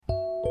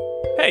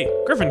Hey,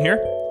 Griffin here.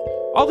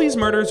 All these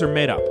murders are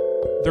made up.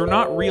 They're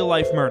not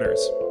real-life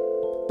murders.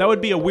 That would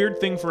be a weird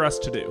thing for us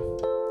to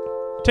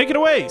do. Take it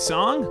away,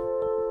 song!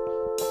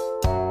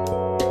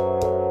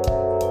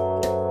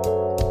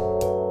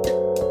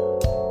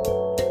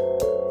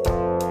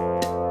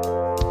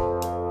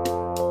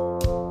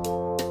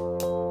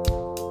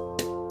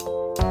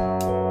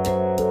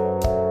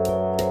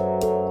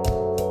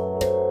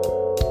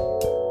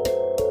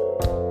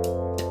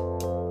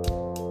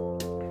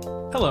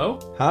 Hello,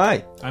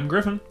 Hi, I'm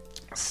Griffin.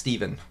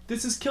 Steven.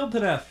 This is Killed to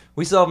Death.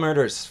 We solve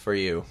murders for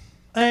you.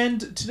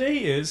 And today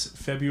is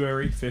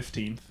February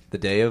 15th. The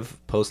day of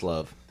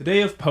post-love. The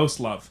day of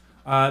post-love.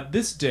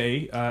 This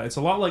day, it's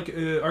a lot like...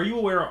 are you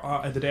aware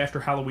the day after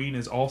Halloween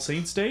is All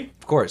Saints' Day?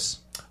 Of course.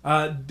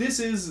 This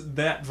is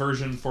that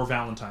version for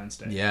Valentine's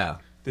Day. Yeah.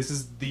 This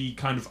is the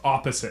kind of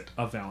opposite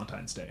of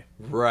Valentine's Day.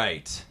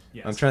 Right.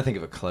 Yes. I'm trying to think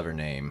of a clever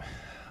name.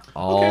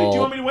 Okay, do you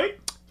want me to wait?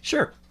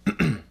 Sure.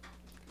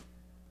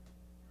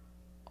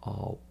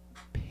 All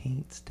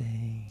Paints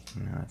Day.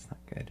 No, that's not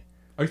good.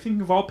 Are you thinking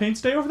of All Paints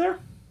Day over there?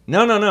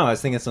 No. I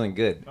was thinking of something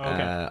good.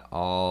 Okay.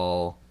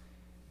 All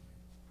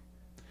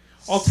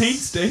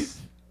Taints Day?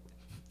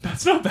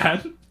 That's not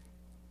bad.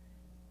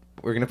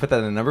 We're going to put that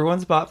in the number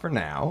one spot for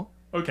now.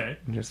 Okay.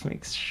 And just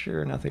make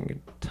sure nothing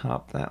can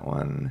top that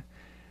one.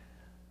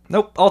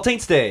 Nope. All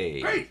Taints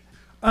Day. Great.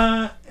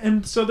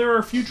 And so there are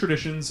a few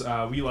traditions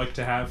we like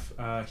to have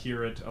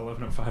here at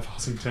 1105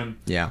 Hossington.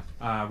 Yeah.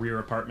 Rear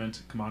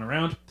apartment. Come on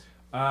around.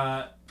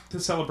 To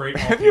celebrate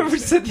All Have you ever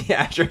Paints Day. said the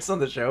address on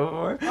the show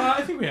before?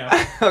 I think we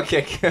have.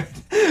 Okay, good.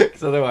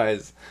 Because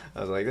otherwise, I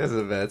was like,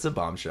 it's a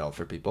bombshell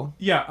for people.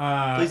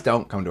 Yeah. Please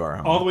don't come to our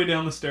home. All the way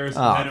down the stairs,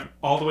 Oh. and then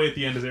all the way at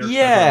the end is Eric's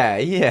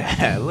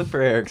Yeah. Look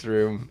for Eric's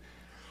room.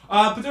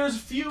 But there's a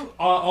few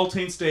All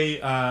Saints Day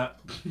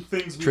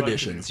things we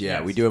Traditions, like to do. yeah.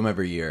 Yes. We do them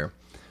every year.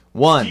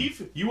 One,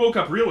 Steve, you woke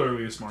up real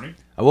early this morning.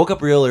 I woke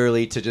up real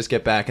early to just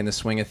get back in the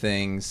swing of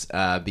things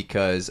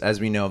because, as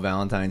we know,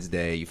 Valentine's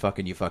Day, you fuck,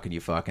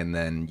 and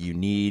then you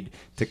need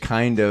to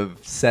kind of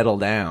settle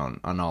down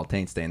on All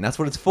Saints Day. And that's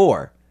what it's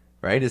for,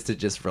 right? Is to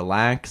just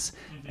relax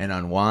and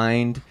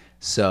unwind.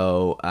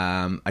 So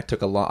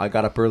I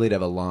got up early to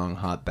have a long,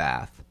 hot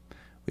bath.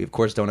 We, of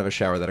course, don't have a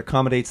shower that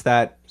accommodates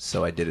that,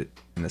 so I did it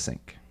in the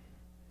sink.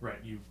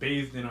 Right, you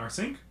bathed in our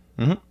sink.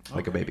 Mm-hmm.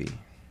 Like a Okay. baby.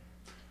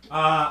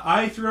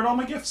 I threw out all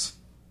my gifts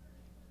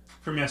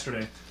from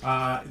yesterday.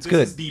 This good.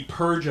 is the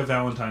purge of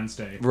Valentine's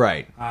Day.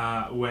 Right.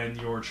 When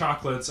your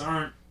chocolates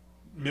aren't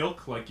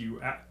milk like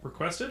you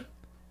requested,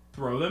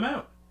 throw them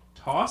out.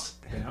 Toss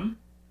them.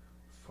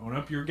 Phone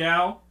up your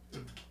gal.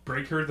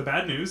 Break her the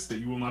bad news that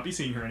you will not be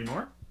seeing her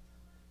anymore.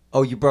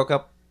 Oh, you broke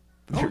up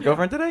with Oh, your yeah.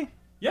 girlfriend today?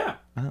 Yeah.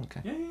 Oh,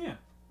 okay. Yeah.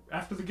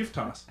 After the gift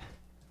toss.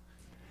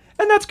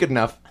 And that's good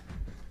enough.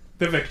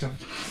 The victim.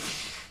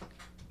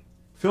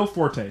 Phil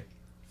Forte,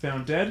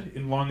 found dead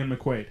in Long and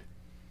McQuaid.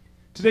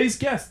 Today's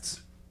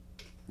guests,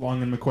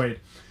 Long and McQuaid.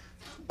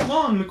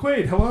 Long,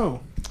 McQuaid,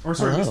 hello. Or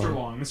sorry, Hello. Mr.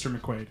 Long, Mr.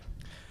 McQuaid.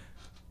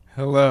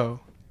 Hello.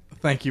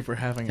 Thank you for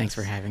having Thanks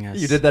us. for having us.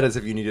 You did that as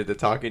if you needed to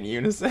talk in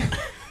unison.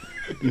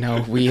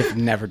 No, we have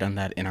never done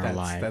that in our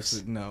lives.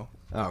 That's no.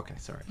 Oh, okay,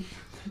 sorry.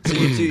 So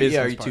you two, Business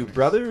are you two partners.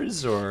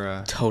 brothers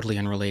or? Totally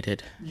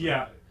unrelated.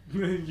 Yeah,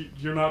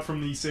 you're not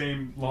from the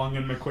same Long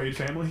and McQuaid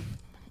family?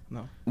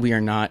 No. We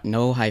are not.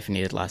 No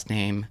hyphenated last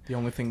name. The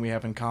only thing we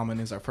have in common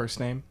is our first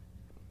name.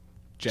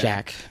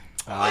 Jack.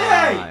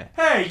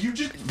 Hey, you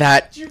just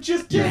That did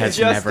it. has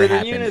just never did in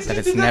happened. unison. That You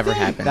has did that never thing.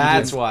 happened.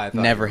 That's why I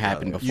thought Never you were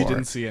happened brothers. before. You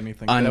didn't see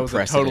anything. That was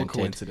a total Unprecedented.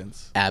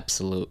 coincidence.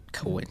 Absolute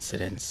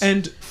coincidence.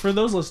 And for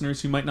those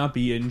listeners who might not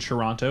be in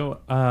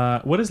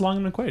Toronto, what is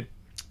Long and McQuaid?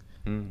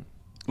 Long and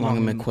Long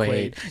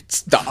McQuaid.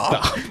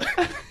 Stop.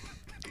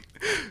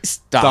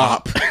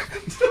 Stop.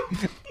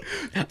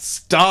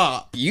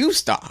 Stop. You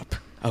stop.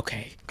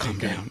 Okay, calm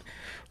down.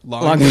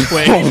 Long Long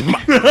McQuaid. Oh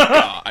my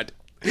god.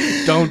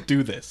 Don't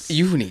do this.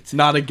 You need to.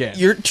 Not again.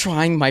 You're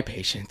trying my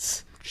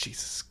patience.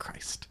 Jesus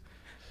Christ.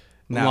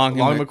 Now, Long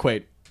Long, and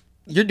McQuaid.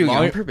 You're doing it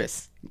Long- on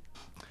purpose.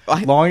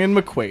 Long and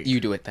McQuaid.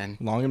 You do it then.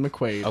 Long and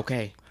McQuaid.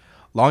 Okay.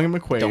 Long and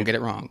McQuaid. Don't get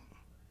it wrong.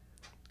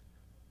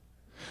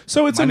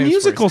 So it's My a name's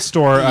musical first.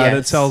 store that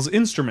Yes. sells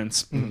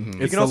instruments. It's You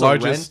the can also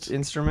largest. rent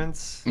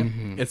instruments.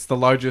 It's the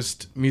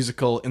largest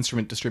musical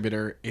instrument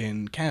distributor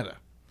in Canada.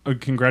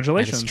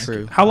 Congratulations. That is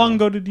true. How long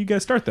ago did you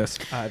guys start this?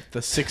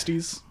 The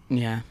 60s,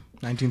 Yeah.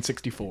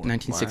 1964.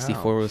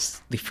 1964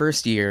 was the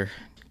first year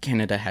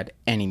Canada had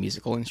any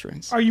musical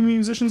instruments. Are you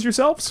musicians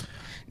yourselves?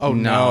 Oh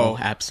no, no!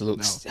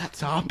 absolutely. No.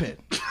 Stop it!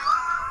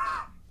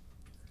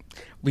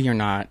 We are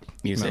not No,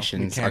 we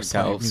musicians can't play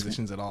ourselves,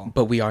 musicians at all.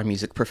 but we are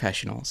music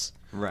professionals.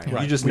 Right.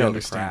 Right. You just We know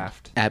understand. the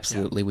craft.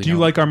 Absolutely, we Do you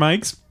know. like our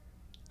mics?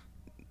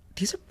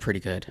 These are pretty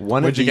good.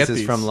 One Where'd of you these get is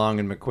these? from Long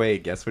and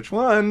McQuaid. Guess which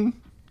one?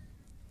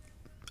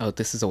 Oh,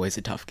 this is always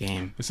a tough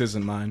game. This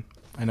isn't mine.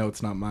 I know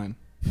it's not mine.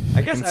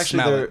 I guess can actually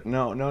smell they're it.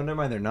 no, never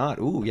mind. They're not.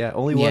 Ooh, yeah.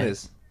 Only one Yeah.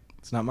 is.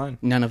 It's not mine.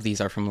 None of these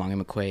are from Long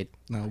and McQuaid.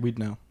 No, we'd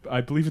know.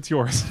 I believe it's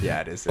yours.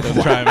 Yeah, it is.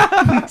 Try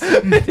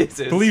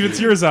it. Believe it's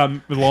yours,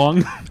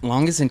 Long.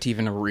 Long isn't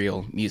even a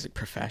real music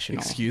professional.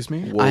 Excuse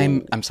me.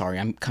 I'm sorry.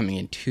 I'm coming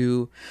in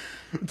too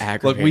Look,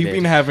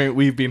 aggravated.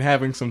 we've been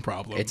having some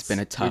problems. It's been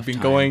a tough We've been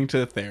time. going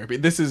to therapy.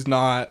 This is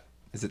not.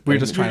 Is it? We're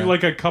just Are trying you to.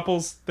 like a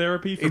couples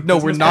therapy? For No,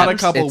 we're business not a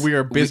partners? couple. We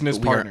are business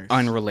we partners. are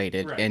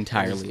unrelated Right.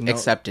 entirely, No-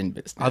 except in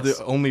business.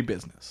 Only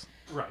business.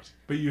 Right,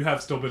 but you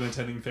have still been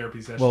attending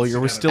therapy sessions. Well, we're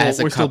together. still As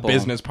a we're still couple.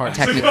 business partners.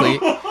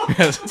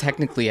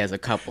 Technically as a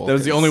couple. That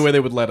was the 'cause only way they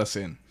would let us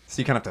in.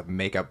 So you kind of have to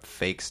make up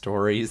fake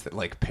stories that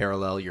like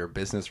parallel your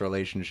business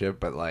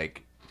relationship, but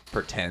like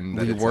pretend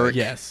that we it's work like,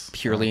 Yes.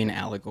 purely in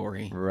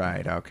allegory.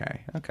 right.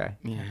 Okay. Okay.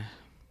 Yeah.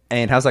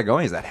 And how's that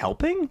going? Is that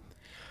helping?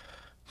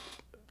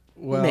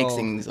 Well, Makes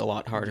things a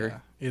lot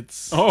harder. yeah,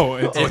 it's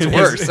it's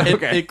worse.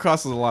 Okay. It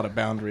crosses a lot of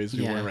boundaries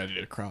we Yeah. weren't ready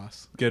to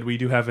cross. good. We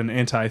do have an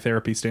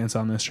anti-therapy stance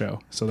on this show,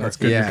 so that's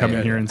good. Yeah, You're coming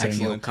yeah, here yeah. and I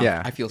saying, feel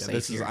Yeah. I feel Yeah, safe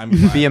this is here. I'm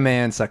glad. Be a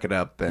man, suck it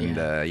up, and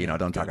Yeah.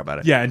 don't talk about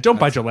it. yeah, and don't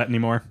buy Gillette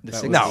anymore. the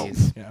that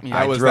 60s. Yeah, Yeah.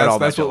 that was dread all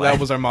that's that what that Gillette.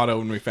 was our motto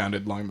when we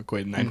founded Long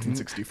McQuaid in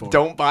 1964.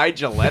 Don't buy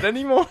Gillette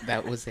anymore.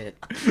 That was it.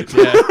 Yeah.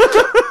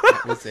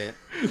 That was it.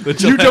 The You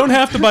Gillette, don't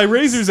have to buy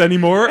razors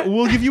anymore.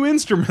 We'll give you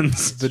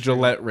instruments. the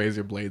Gillette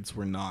razor blades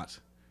were not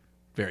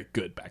very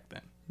good back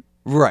then.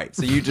 Right.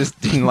 So you just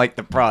didn't like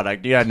the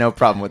product. You had no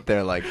problem with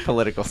their like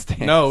political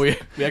stance. No, we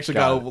actually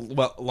Got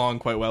got along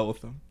quite well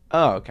with them.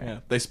 Oh, okay. Yeah,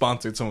 they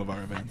sponsored some of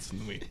our events,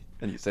 and we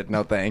And you said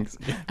no thanks.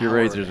 Your Our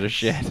razors are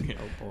shit.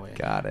 Oh boy.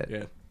 Got it.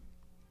 yeah.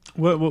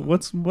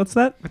 What's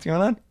that? What's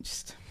going on?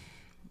 Just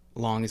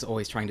Long is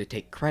always trying to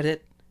take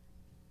credit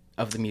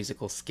of the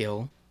musical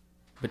skill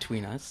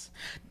between us.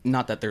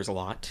 Not that there's a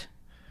lot,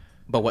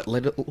 but what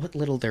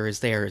little there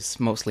is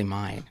mostly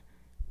mine.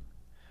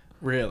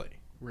 Really.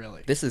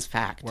 This is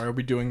fact. Why are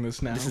we doing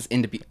this now? This is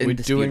We're doing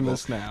indisputable.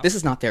 this now. This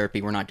is not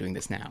therapy. We're not doing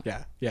this now.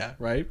 Yeah,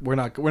 right. We're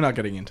not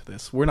getting into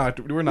this. We're not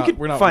We could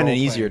find an role-playing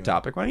easier it.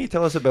 topic. Why don't you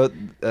tell us about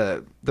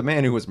the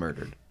man who was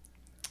murdered?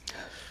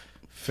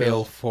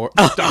 Phil for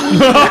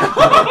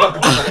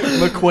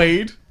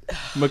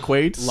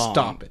McQuaid, Long.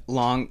 stop it.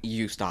 Long,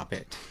 you stop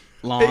it.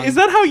 Long. Is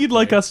that how you'd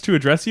like us to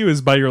address you?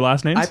 Is by your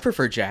last names? I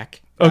prefer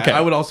Jack. Okay,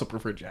 I would also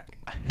prefer Jack.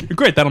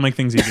 great. That'll make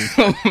things easy.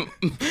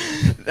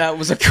 That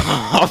was a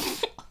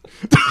cough.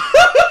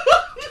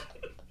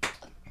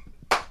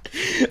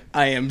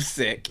 I am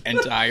sick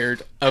and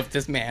tired of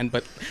this man,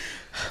 but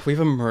we have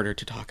a murder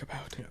to talk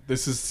about.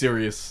 This is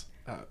serious.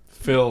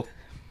 Phil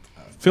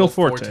Phil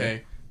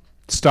Forte.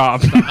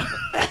 Stop.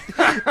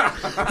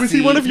 Was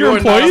he one of your you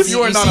are not- employees?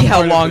 you are You not see a how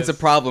part of long's this. the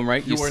problem,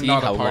 right? You are see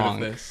not how a part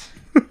long. of this.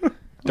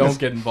 Don't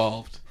get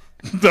involved.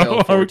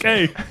 No, Phil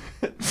okay.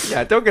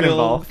 Yeah, don't get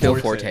involved. Phil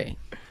Forte.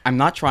 I'm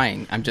not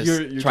trying. I'm just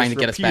You're trying just to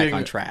get us back repeating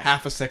on track.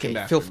 half a second Okay,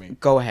 after Phil, me.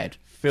 go ahead.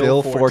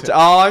 Phil Forte.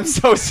 Oh, I'm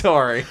so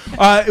sorry.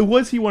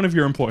 Was he one of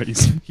your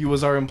employees He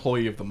was our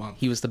employee of the month.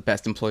 He was the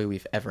best employee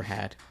we've ever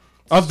had.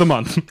 of the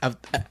month? Of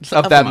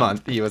Of the that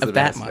month, he was Of the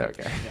that best. month.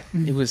 Okay.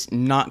 It was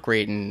not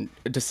great in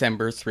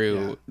December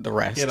through the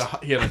rest.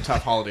 He had a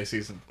tough holiday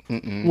season.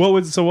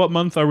 What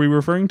month are we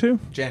referring to?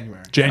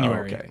 January.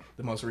 January. Oh, okay.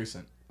 The most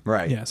recent.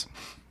 Right. Yes.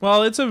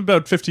 Well, it's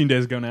about 15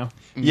 days ago now.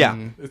 Yeah.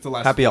 It's the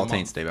last. Happy full All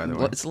Saints month. Day, by the way.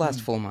 Well, it's the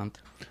last full month.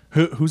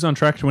 Who's on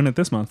track to win it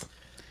this month?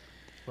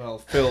 Well,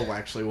 Phil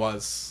actually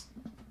was.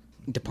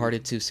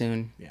 Departed too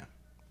soon. Yeah.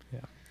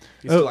 Yeah.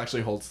 He still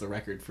actually holds the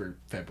record for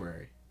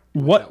February.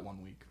 What That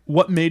 1 week.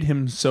 What made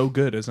him so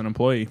good as an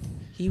employee?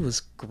 He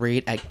was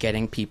great at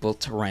getting people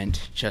to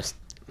rent just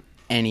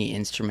any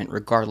instrument,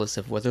 regardless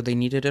of whether they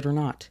needed it or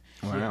not.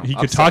 Wow. He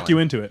could talk you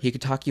Upselling. into it. He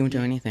could talk you into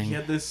anything. He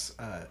had this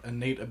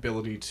innate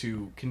ability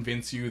to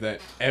convince you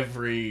that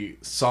every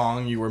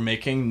song you were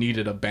making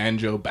needed a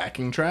banjo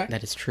backing track.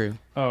 That is true.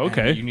 Oh, and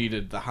okay. you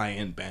needed the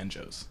high-end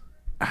banjos.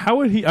 How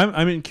would he?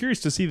 I'm curious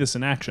to see this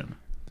in action.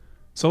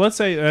 So let's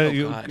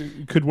say, God.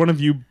 could one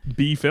of you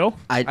be Phil?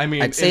 I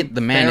mean, I'd say in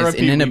the man is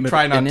therapy, we inimitable.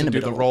 try not to do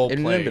the role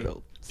play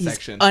He's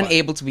section, but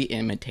unable to be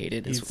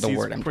imitated. Is the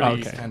word I'm trying.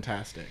 pretty Okay.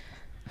 fantastic.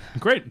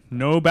 Great.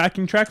 No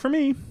backing track for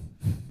me.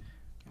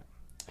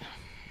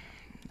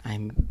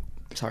 I'm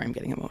sorry. I'm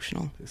getting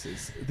emotional. This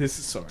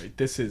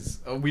is.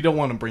 We don't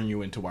want to bring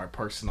you into our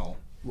personal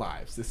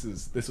lives. This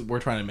is. We're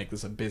trying to make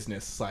this a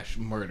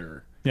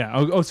business/murder.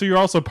 Yeah. So you're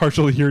also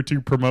partially here to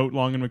promote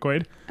Long and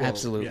McQuaid?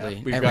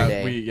 Absolutely. We've Every got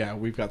day.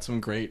 we've got some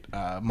great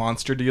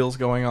monster deals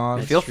going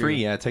on. Feel true. free,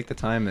 yeah. Take the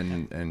time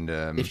and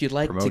If you'd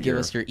like to promote give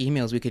us your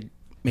emails, we could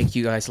make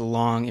you guys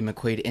Long and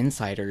McQuaid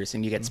insiders,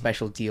 and you get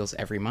special deals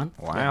every month.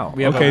 Wow.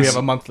 We have Okay, we have so-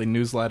 a monthly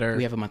newsletter.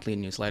 We have a monthly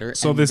newsletter.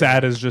 So and- this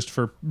ad is just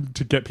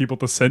to get people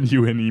to send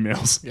you in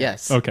emails.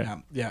 Yes. Okay.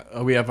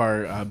 We have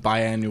our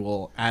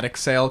biannual attic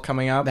sale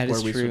coming up. That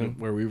is where we true.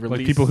 where we release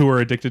Like people who are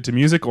addicted to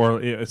music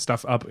or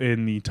stuff up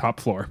in the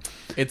top floor.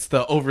 it's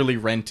the overly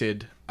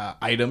rented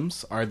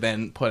items are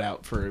then put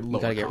out for lower We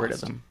gotta get rid of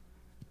cost. them.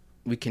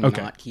 We cannot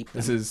Okay. keep them.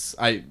 This is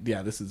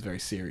this is very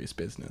serious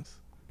business.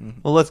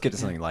 Well, let's get to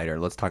something lighter.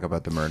 Let's talk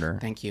about the murder.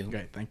 Thank you.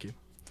 Great, thank you.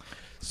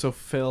 So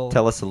Phil,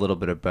 Tell us a little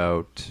bit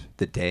about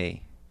the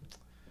day.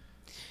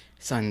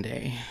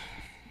 Sunday.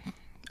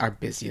 Our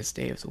busiest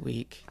day of the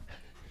week.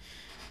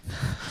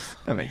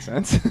 That makes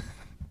sense.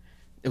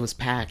 It was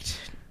packed.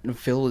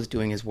 Phil was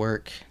doing his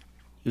work.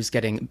 He was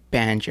getting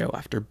banjo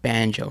after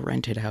banjo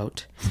rented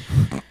out.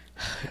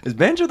 Is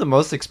banjo the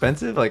most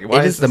expensive? Like, why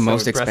It is the this so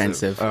most impressive?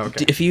 expensive. Oh,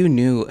 okay. If you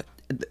knew,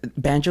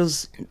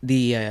 banjos,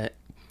 the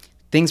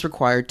things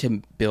required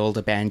to build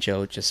a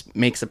banjo just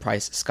makes the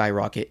price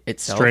skyrocket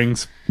itself.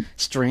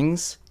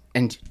 Strings,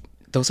 and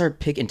those are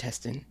pig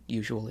intestine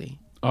usually.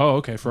 Oh,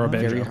 okay, for a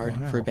banjo. Very hard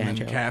for a And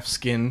banjo. calf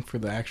skin for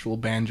the actual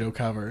banjo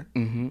cover.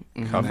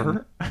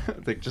 Cover?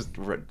 They just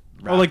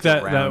Oh, like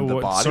that the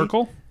what, body?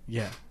 circle?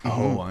 Yeah.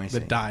 Oh, I see.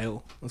 The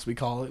dial, as we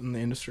call it in the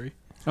industry.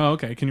 Oh,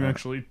 okay. Can you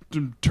actually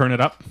turn it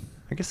up?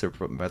 I guess they're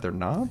by their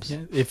knobs.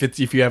 Yeah.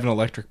 If you have an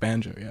electric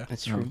banjo, yeah.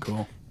 That's true. Oh,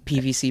 cool.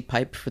 PVC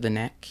pipe for the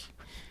neck.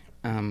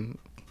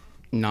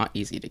 Not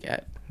easy to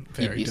get.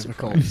 Very You'd be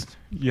difficult. surprised.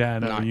 Yeah,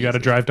 no, Not you got to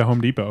easy. drive to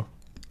Home Depot.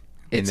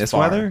 In It's this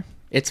far. weather?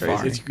 It's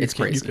far. You It's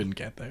crazy. You couldn't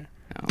get there.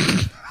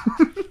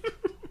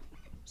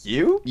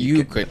 No.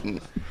 You?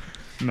 couldn't,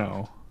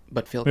 No,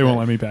 but Phil they could. won't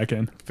let me back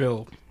in.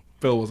 Phil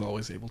was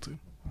always able to.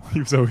 He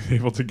was always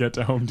able to get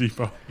to Home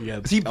Depot. Yeah.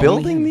 Is he Only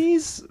building him.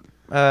 these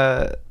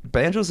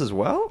banjos as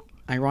well?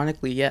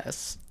 Ironically,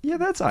 yes. Yeah,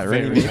 that's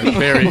very, irony.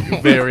 very,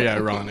 very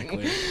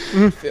ironically.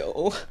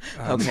 Phil.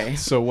 Okay.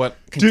 So what?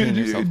 Contain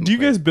yourself in Do you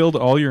prayer. guys build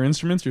all your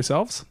instruments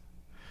yourselves?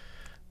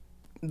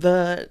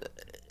 The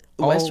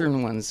All-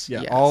 Western ones,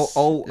 Yeah. yes.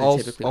 All They're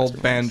typically all Western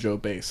ones. banjo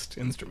based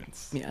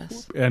instruments.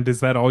 Yes. And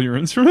is that all your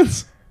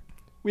instruments?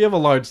 We have a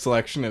large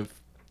selection of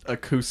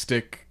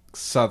acoustic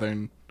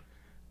southern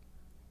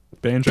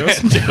Banjos?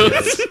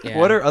 banjos. Yeah.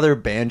 What are other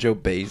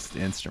banjo-based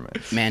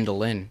instruments?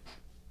 Mandolin?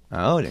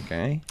 Oh,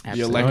 okay. The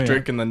Absolutely.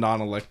 electric and the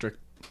non-electric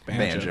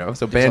Banjo.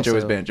 So There's banjo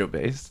is also-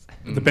 banjo-based.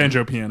 The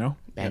banjo piano.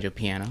 Banjo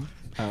piano.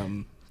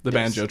 The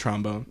banjo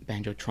trombone.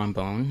 Banjo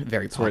trombone.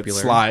 Very Where it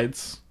popular.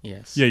 slides,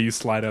 Yes. Yeah, you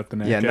slide out the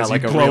neck Yeah, as not you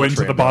like a blow real into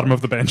the trombone. bottom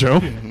of the banjo.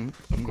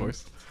 of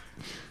course.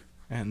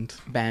 And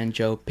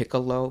Banjo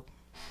piccolo.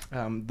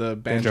 the banjo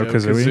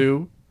Banjo-kazooie?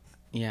 kazoo.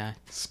 Yeah.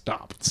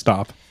 Stop.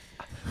 Stop.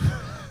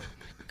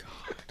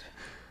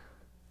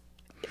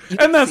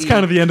 And that's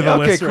kind of the end of the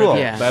Okay, list. cool. Right?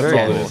 Yeah. That's Very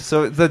all it cool. is.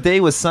 So the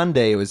day was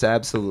Sunday. It was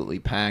absolutely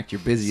packed.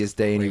 Your busiest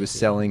day, and he was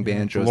selling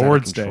banjos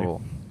Lord's out Day. of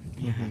control.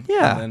 Mm-hmm.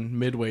 Yeah. And then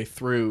midway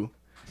through,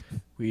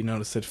 we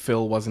noticed that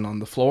Phil wasn't on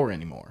the floor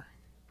anymore.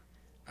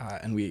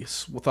 And we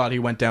thought he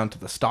went down to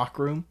the stock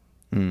room.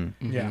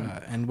 Yeah.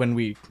 And when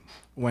we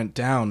went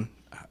down,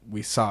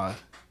 we saw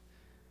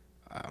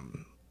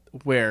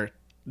where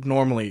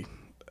normally,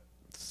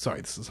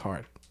 sorry, this is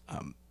hard,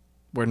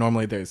 where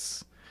normally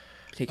there's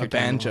Take a your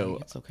time, banjo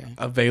Lonnie, It's okay.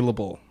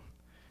 available.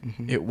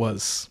 It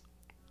was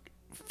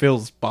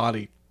Phil's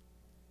body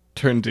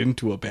turned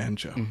into a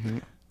banjo.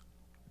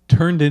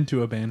 Turned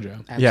into a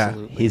banjo. Yeah.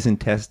 Absolutely. His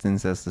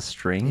intestines as the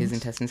strings. His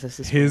intestines as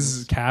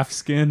His calf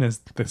skin is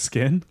the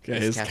skin. Yeah,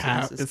 His his calf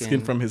calf, has his the skin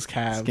skin. from his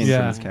calves. Skin Yeah.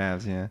 from his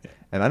calves, yeah.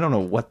 And I don't know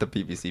what the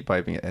PVC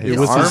piping is. It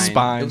was arm? his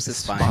spine. It was his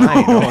spine.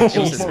 Spine. Oh, It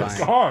was his my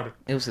spine. God.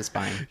 It was his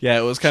spine. Yeah,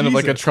 it was kind of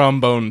like a Jesus.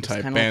 trombone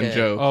type kinda like a-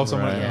 banjo. Oh,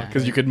 something Right. like Yeah. that.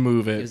 Because you could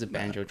move It it. was a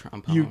banjo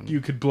trombone. You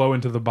could blow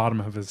into the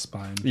bottom of his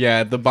spine.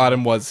 Yeah, the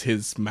bottom was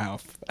his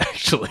mouth,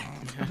 actually.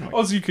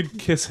 Also, you could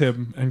kiss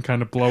him and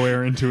kind of blow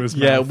air into his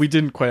Yeah, mouth. we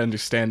didn't quite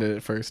understand it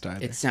at first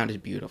either. It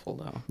sounded beautiful,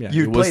 though. Yeah,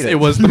 You it was. played it. It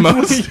was the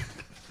most.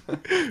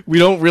 We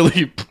don't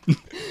really.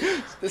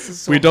 This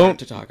is so We hard don't-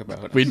 to talk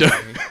about. we I'm don't-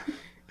 sorry.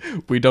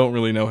 We don't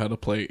really know how to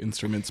play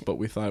instruments, but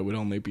we thought it would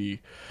only be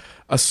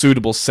a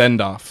suitable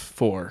send off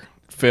for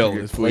Phil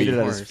You if played we. it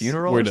at his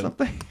funeral We're or done.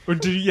 something? Or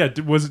did you? Yeah.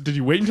 Did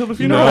you wait until the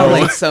funeral? No.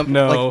 like some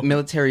No. like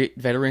military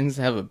veterans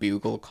have a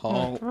bugle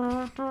call.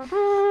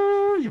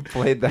 You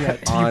played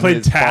that on You played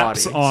his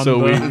taps body. on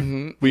So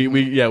the.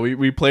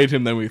 we played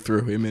him, then we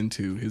threw him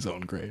into his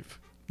own grave.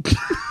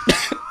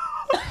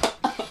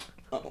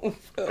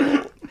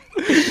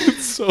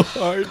 It's so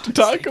hard to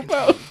talk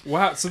about.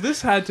 Wow. So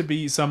this had to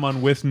be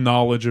someone with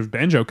knowledge of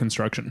banjo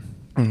construction.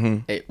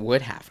 It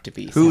would have to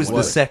be. Who's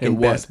someone. the second It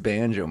was. best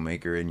banjo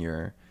maker in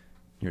your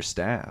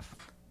staff?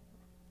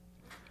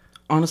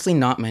 Honestly,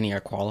 not many are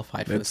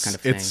qualified for this kind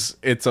of thing.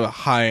 It's a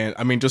high end.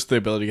 I mean, just the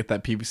ability to get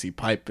that PVC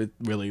pipe, it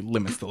really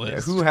limits the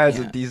list. Who has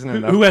a Yeah. decent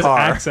enough Who has car?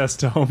 access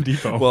to Home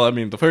Depot? Well, I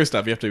mean, the first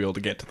off, you have to be able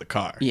to get to the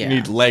car. Yeah. You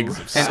need legs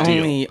of and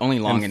steel. only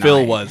Long And and Phil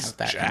I was have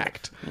that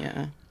jacked. Kind of,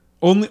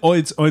 yeah,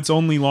 it's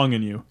only long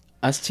in you.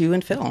 us two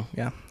and Phil.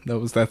 Yeah,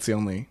 that's the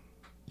only.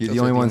 You're Those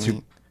the are only the ones who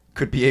only-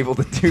 could be able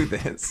to do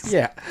this.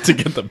 Yeah, to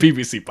get the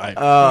PVC pipe.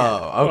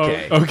 Oh,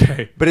 okay. Oh,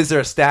 okay. But is there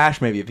a stash,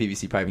 maybe a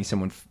PVC piping?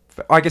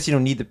 Oh, I guess you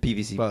don't need the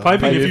PVC Well,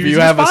 Piping, if you use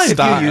have a a spine.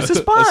 spine, You use a a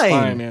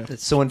spine. yeah.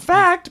 So in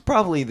fact,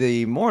 probably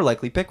the more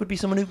likely pick would be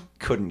someone who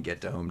couldn't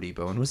get to Home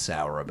Depot and was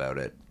sour about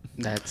it.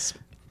 That's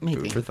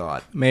maybe Food for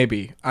thought.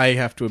 Maybe. I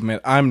have to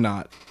admit, I'm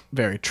not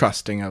very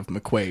trusting of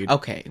McQuaid.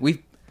 okay.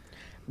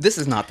 This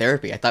is not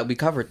therapy. I thought we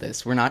covered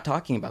this. We're not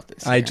talking about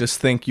this. I here. just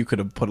think you could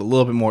have put a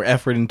little bit more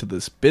effort into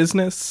this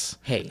business.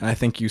 Hey. And I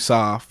think you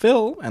saw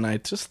Phil, and I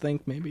just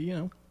think maybe,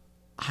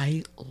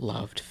 I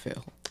loved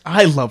Phil.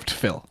 I loved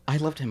Phil. I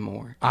loved him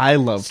more. I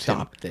loved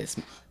Stop this,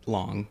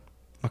 Long.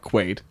 him.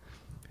 McQuaid.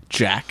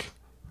 Jack.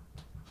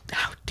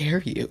 How dare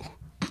you?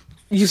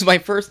 Use my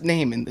first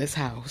name in this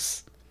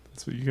house.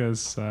 That's what you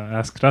guys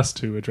asked us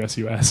to address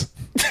you as.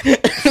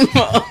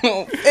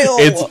 Oh, Phil.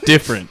 It's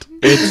different.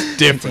 It's Contain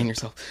different.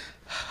 yourself.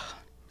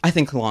 I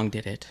think Long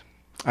did it.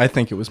 I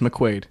think it was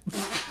McQuaid.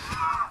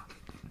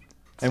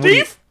 And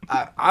Steve?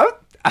 I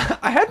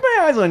had my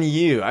eyes on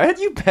you. I had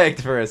you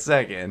pegged for a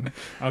second.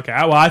 Okay,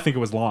 well, I think it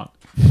was Long.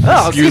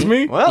 Oh, Excuse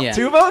me? Well, Yeah.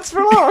 2 votes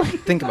for Long.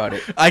 Think about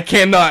it. I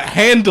cannot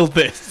handle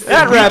this.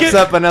 That wraps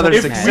up another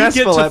If we get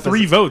successful to episode.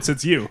 3 votes,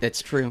 it's you.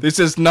 It's true. This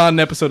is not an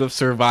episode of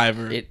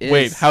Survivor. It is.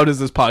 Wait, how does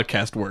this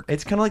podcast work?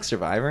 It's kind of like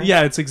Survivor.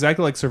 Yeah, it's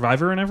exactly like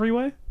Survivor in every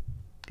way.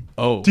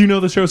 Oh. Do you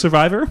know the show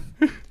Survivor?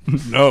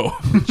 No.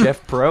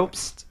 Jeff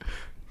Probst.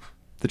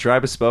 The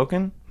Tribe Has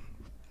Spoken.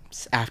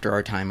 It's after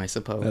our time, I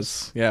suppose.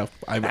 That's, yeah.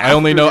 I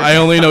only know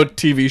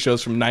TV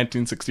shows from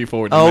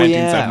 1964 to Oh,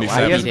 yeah. 1977.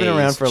 Wow, you guys have been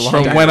around for a long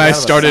From time. when I Forgot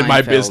about started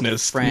my Seinfeld,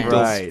 business. Friends,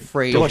 Right.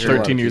 Frasier,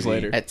 13 years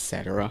later.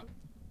 etc.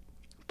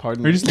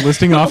 Pardon Are you me. just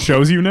listing off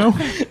shows you know?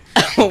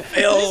 Oh,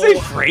 Phil.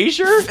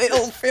 Frasier?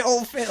 Phil.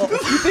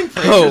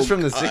 Frasier's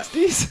from the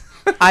 60s?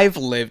 I've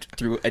lived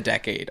through a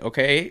decade,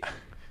 okay?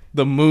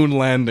 The moon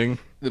landing.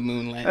 The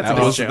moon landing. That's That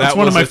a was- show. that It's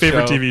one of was my a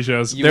favorite show. TV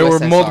shows. There were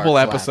USSR multiple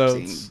collapsing,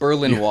 episodes.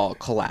 Berlin Wall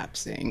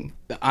collapsing.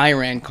 The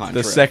Iran-Contra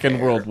The Second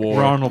affair, World War.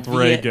 Ronald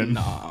Reagan.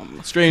 Vietnam.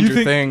 Stranger You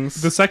think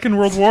Things. The Second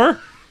World War?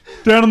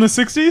 Down in the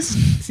 60s?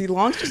 See,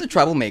 Long's just a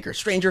troublemaker.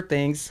 Stranger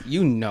Things,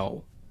 you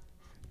know.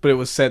 But it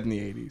was set in the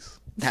 80s.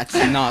 That's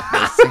not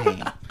the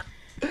same.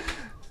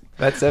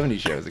 That 70s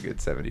show is a good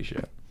 70s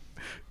show.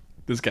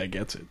 This guy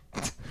gets it.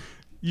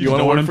 You, want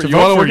don't want him to you vote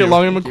want to for work you. at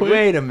Long and McQuaid?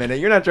 Wait a minute.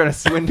 You're not trying to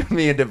swindle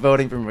me into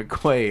voting for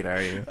McQuaid,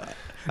 are you?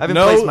 I haven't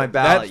No, placed my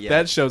ballot that, yet.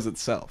 that shows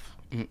itself.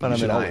 but I'm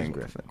should an always Iron vote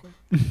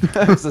Griffin.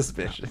 I'm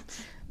suspicious.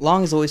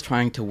 Long is always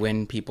trying to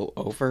win people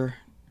over,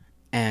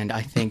 and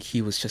I think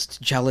he was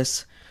just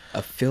jealous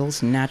of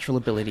Phil's natural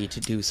ability to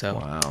do so.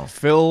 Wow.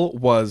 Phil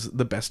was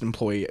the best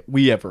employee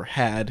we ever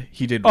had.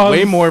 He did Of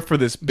way more for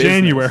this business.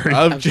 January.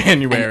 Of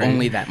January. And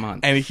only that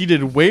month. And he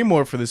did way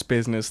more for this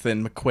business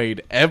than McQuaid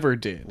ever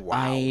did.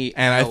 Wow.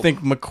 I think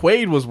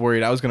McQuaid was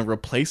worried I was going to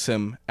replace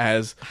him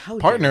as How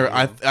partner.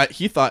 dare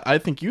you. I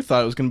think you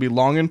thought it was going to be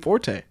Long and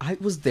Forte. I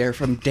was there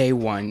from day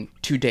 1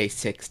 to day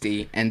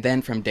 60, and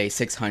then from day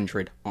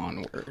 600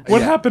 onward. What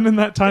Yeah. happened in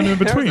that time in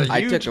between? a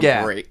I huge took a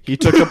gap. break. He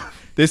took a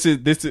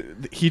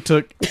he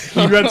took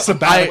You had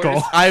sabbatical.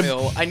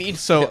 Phil, I need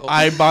so Phil.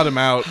 I bought him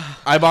out.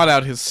 I bought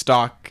out his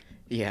stock.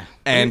 Yeah.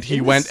 And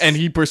he went and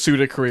he pursued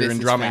a career This in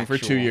is drumming for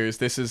 2 factual. years.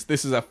 This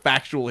is a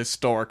factual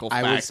historical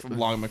I fact was from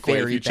Long McQuaid.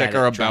 very If you check bad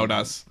our at about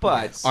drumming. us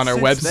But on our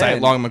since website,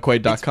 then,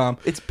 longmcquaid.com.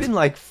 It's been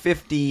like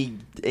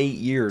 58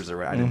 years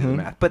around. I didn't do the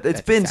math. But it's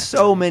That's been exactly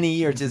so right. many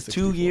years. Is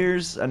 2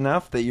 years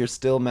enough that you're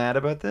still mad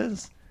about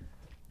this?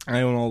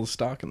 I own all the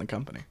stock in the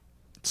company.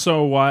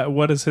 So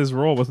what is his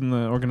role within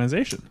the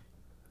organization?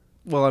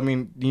 Well, I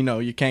mean,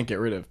 you can't get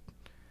rid of,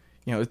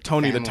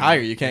 Tony the Family,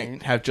 Tiger. You can't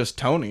right? have just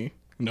Tony,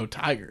 no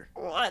Tiger.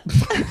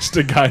 Just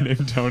a guy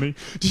named Tony.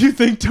 Do you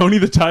think Tony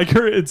the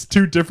Tiger? It's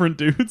 2 different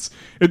dudes.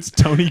 It's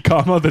Tony,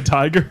 comma the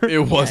Tiger.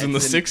 It was Yeah, in the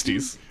it's an-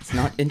 60s. It's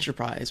not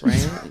enterprise,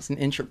 right? It's an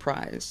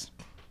enterprise.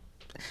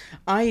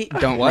 I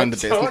don't run the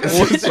business.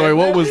 What? Sorry,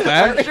 what was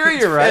that? I'm sure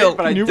you're right, Phil,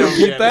 but I Can you don't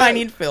repeat get that? I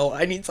need Phil.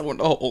 I need someone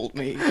to hold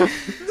me.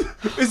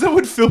 Is that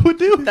what Phil would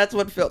do? That's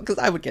what Phil, because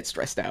I would get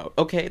stressed out.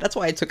 Okay, that's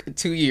why I took a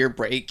 2-year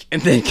break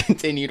and then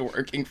continued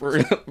working for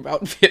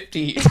about 50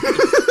 years.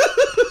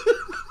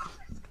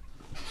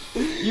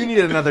 You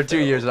needed another 2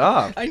 years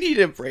off. I need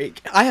a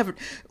break.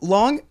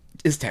 Long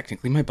is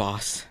technically my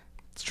boss,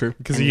 It's true.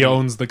 Because he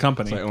owns the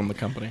company. I own the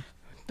company.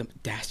 the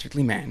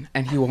dastardly man,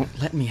 and he won't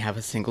let me have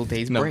a single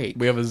day's No, break.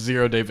 we have a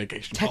 0-day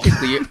vacation policy.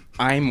 Technically,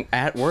 I'm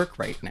at work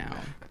right now.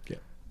 Yeah.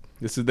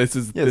 This is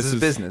Yeah, this is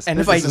business. And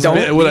This if I is don't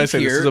bit- what I leave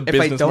say, this here, is a if I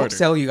business don't murder.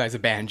 sell you guys a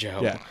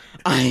banjo, Yeah.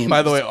 I'm...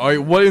 By the way,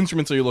 what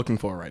instruments are you looking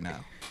for right now?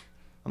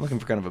 I'm looking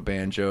for kind of a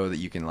banjo that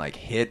you can like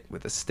hit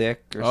with a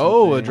stick or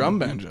Oh, something. a drum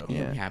banjo.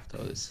 Yeah. we have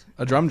those.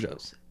 A drum joe.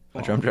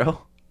 A drum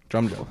drill?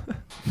 Drum joe.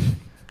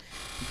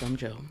 Drum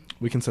Joe.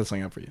 We can set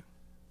something up for you.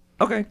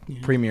 Okay.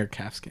 Premier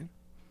calfskin.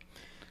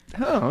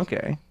 Oh,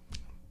 okay.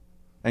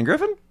 And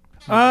Griffin?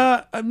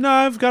 No,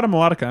 I've got a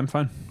melodica. I'm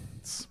fine.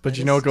 But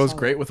you know it goes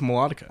great with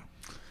melodica.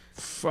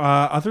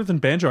 Other than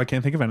banjo, I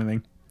can't think of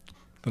anything.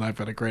 Then I've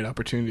got a great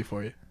opportunity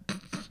for you.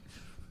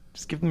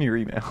 Just give them your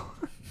email.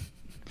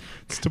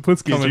 It's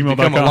Toplitsky at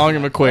Become a Long gmail.com.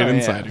 and McQuaid Oh, yeah.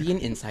 insider. Be an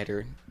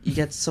insider. You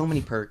get so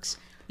many perks.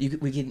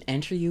 We can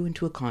enter you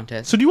into a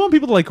contest. So do you want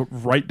people to like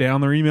write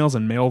down their emails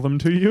and mail them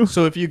to you?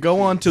 So if you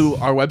go onto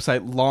our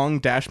website,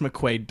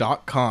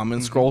 long-mcquaid.com,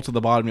 and scroll to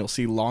the bottom, you'll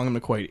see Long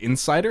and McQuaid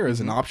Insider as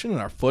an option in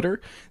our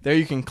footer. There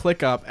you can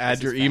click up,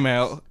 add your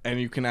email, and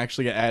you can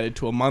actually get added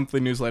to a monthly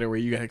newsletter where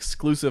you get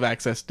exclusive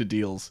access to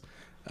deals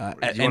at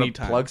Do you any want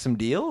to time. plug some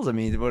deals? I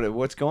mean,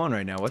 what's going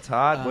right now? What's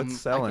hot? What's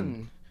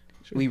selling?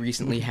 We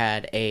recently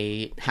had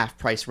a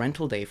half-price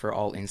rental day for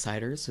all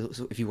insiders.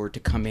 So if you were to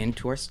come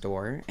into our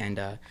store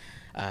and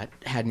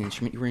had an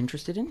instrument you were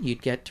interested in,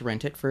 you'd get to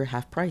rent it for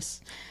half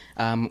price.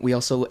 We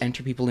also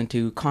enter people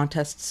into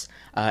contests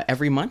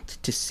every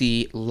month to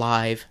see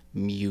live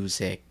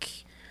music.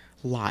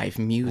 Live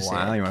music.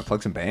 Wow, you want to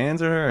plug some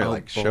bands or Oh,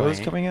 like shows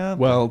boy. coming up?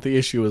 Well, the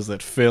issue is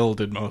that Phil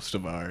did most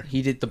of our.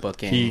 He did the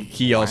booking.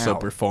 He also Wow.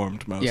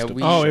 performed most Yeah, of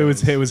we- it. Oh, it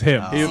was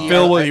him.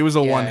 Phil was he was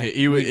a yeah, one hit.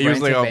 He was we'd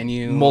rent like a a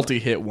venue.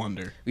 multi-hit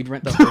wonder. We'd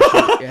rent the whole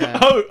show. Yeah.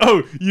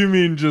 Oh, you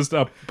mean just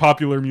a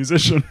popular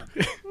musician?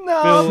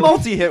 No,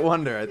 multi-hit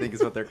wonder, I think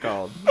is what they're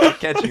called.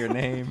 Catching your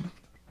name.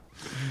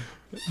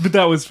 But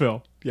that was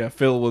Phil. Yeah,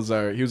 Phil was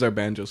our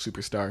banjo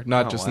superstar,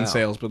 not Oh, just wow. in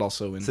sales but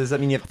also in So does that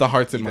mean you have the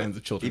hearts and you've minds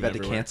of children You've had to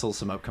everywhere. cancel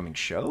some upcoming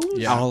shows?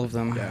 Yeah. All of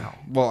them. Yeah.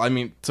 Well, I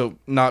mean, so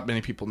not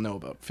many people know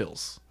about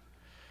Phil's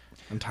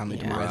untimely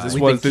Yeah. demise. This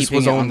We've was been this keeping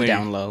was it on only the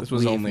down low. this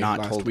was We've only not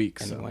last told week.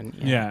 So. anyone.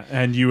 Yeah,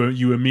 and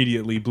you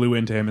immediately blew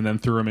into him and then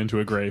threw him into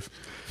a grave.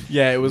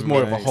 Yeah, it was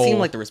more of a Right. whole. Seemed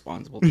like the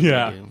responsible thing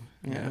Yeah. to do.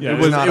 Yeah, it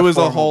it's was not it a was a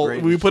formal whole.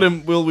 grave. We put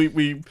him. Well,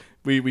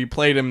 we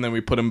played him, then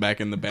we put him back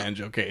in the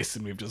banjo case,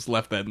 and we've just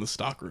left that in the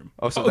stock room.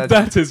 Oh, so Oh,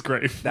 that's his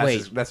grave.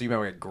 Wait. that's what you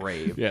meant by a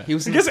grave. Yeah, He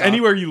was I in the guess stock-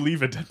 anywhere you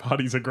leave a dead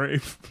body's a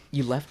grave.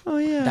 You left. Oh,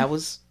 yeah. That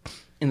was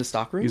in the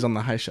stock room. he's on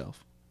the high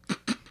shelf.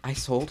 I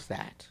sold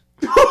that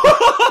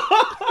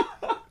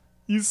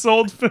You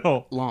sold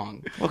Phil.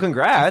 long. Well, I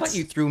congrats. thought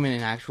you threw him in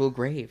an actual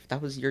grave.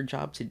 That was your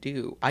job to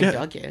do. I Yeah.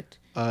 dug it.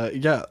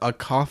 Yeah, a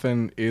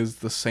coffin is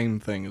the same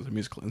thing as a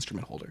musical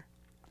instrument holder.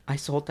 I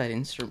sold that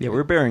instrument. Yeah,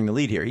 we're bearing the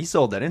lead here. He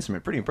sold that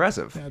instrument. Pretty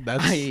impressive. Yeah,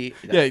 that's. I-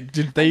 yeah,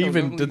 did they I don't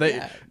even? normally Did do they?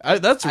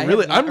 that. That's I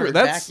really. have not I'm. heard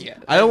That's. back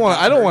yet. I don't want.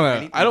 I I don't haven't want heard to.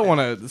 anything I don't back.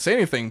 want to say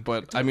anything,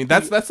 but I mean,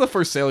 that's the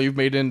first sale you've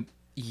made in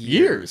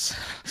years.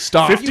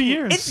 Stop. 50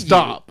 years. It's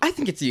Stop. You. I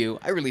think it's you.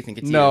 I really think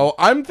it's you. No,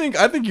 I think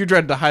you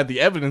tried to hide the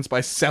evidence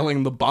by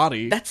selling the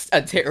body. That's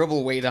a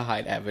terrible way to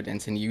hide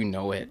evidence, and you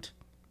know it.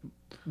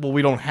 Well,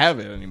 we don't have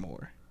it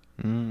anymore.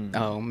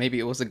 Oh, maybe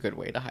it was a good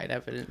way to hide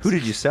evidence. Who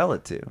did you sell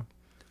it to?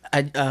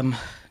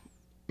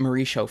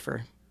 Marie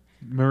Chauffeur.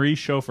 Marie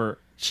Chauffeur.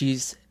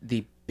 She's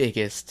the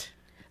biggest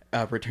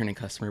returning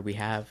customer we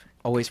have.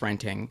 Always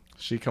renting.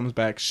 She comes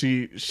back.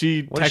 She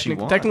What does she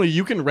want? technically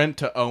you can rent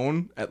to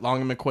own at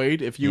Long and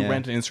McQuaid. If you Yeah.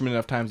 rent an instrument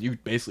enough times, you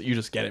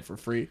just get it for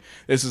free.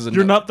 This is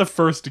You're not the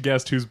first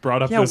guest who's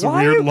brought up Yeah, this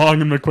why- weird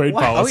Long and McQuaid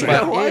why- policy.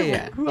 yeah.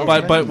 Why- who else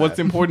But mentioned what's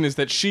that? important is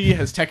that she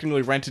has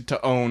technically rented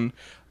to own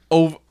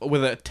over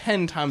with a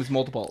 10 times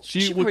multiple. She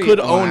She probably could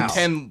owns- own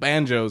 10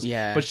 banjos,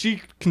 Yeah. but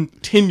she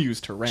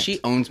continues to rent. She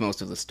owns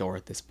most of the store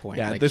at this point.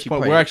 yeah, Like, at this she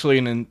point, probably- we're actually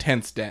in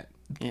intense debt.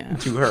 Yeah.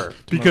 To her.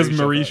 Because Marie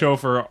Marie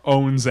Chauffeur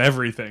owns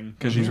everything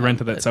because she's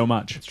rented it so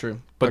much. It's true.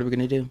 What But are we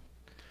gonna do?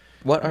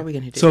 What are we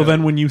gonna do? So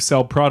then when you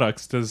sell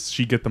products, does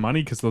she get the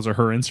money because those are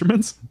her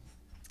instruments?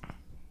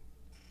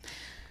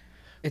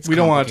 It's we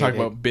don't want to talk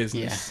complicated. about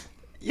business.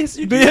 Yes,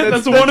 you Yeah,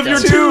 that's one of your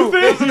two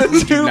things. Those are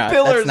the two No,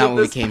 pillars that's not of what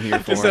we this. came here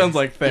for. It sounds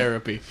like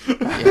therapy.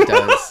 It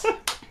does.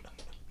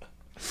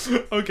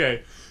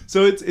 Okay,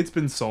 so it's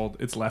been sold.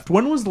 It's left.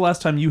 When was the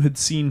last time you had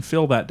seen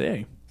Phil that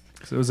day?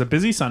 So it was a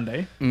busy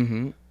Sunday.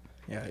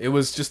 Yeah, it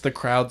was just the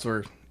crowds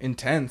were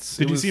intense.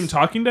 Did It you was- see him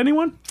talking to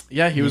anyone?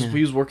 Yeah, he was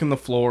Yeah. working the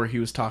floor. He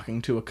was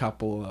talking to a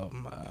couple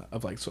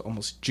of like so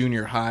almost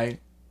junior high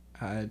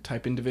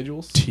type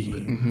individuals.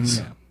 Teens.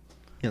 Yeah.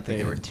 You don't think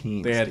they were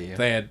teens, They do you?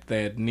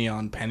 they had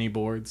neon penny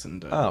boards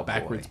and Oh,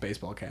 backwards boy.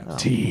 baseball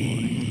caps.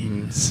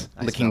 Teens.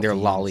 I Licking smell their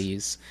teens.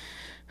 lollies.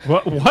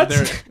 What?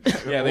 They're-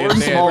 yeah, they, Or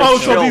they small had, Oh,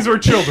 so these were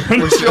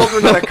children.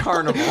 Children at a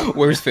carnival.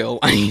 Where's Phil?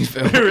 I need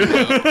Phil.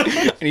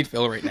 I need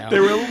Phil right now. They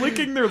were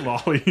licking their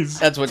lollies.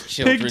 That's what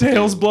children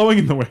Pigtails do. blowing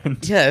in the wind.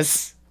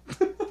 Yes.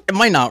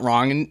 Am I not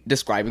wrong in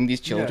describing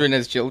these children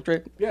as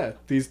children? yeah,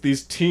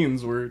 these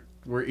teens were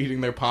eating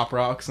their pop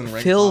rocks and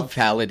rank Phil pops.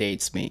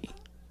 validates me.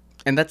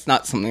 And that's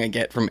not something I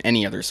get from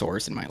any other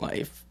source in my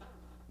life.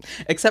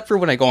 Except for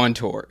when I go on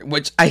tour,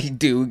 which I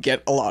do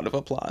get a lot of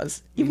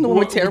applause. Even though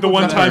I'm a terrible The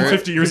one time drummer.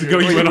 50 years ago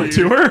you went on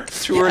tour?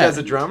 Toured as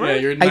a drummer? Yeah,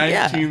 your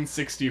yeah.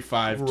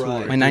 1965 tour. Right. to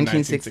My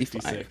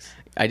 1965. 1966.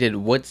 I did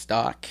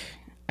Woodstock.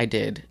 I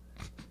did.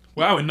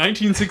 Wow, in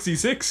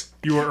 1966,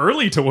 you were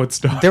early to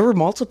Woodstock. There were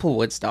multiple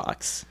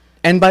Woodstocks.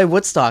 And by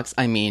Woodstocks,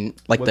 I mean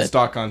like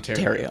Woodstock, the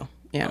Ontario.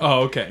 Yeah.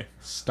 Oh, okay.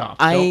 Stop.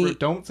 I-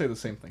 Don't say the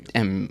same thing.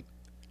 am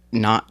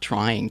not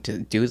trying to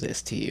do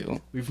this to you.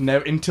 We've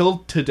never until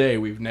today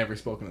we've never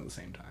spoken at the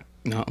same time.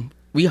 No.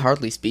 We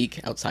hardly speak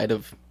outside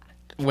of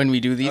when we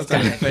do these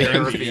kind of things.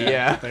 Therapy,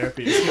 yeah.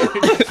 Therapy.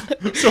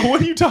 So what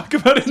do you talk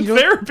about in You know,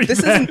 therapy?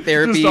 this then? isn't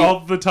therapy. Just all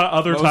the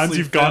other times Mostly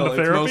you've gone to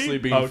Phil. therapy? It's mostly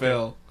being Okay.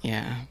 Phil.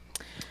 Yeah.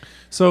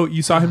 So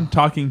you saw him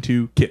talking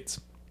to kids.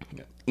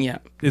 Yeah.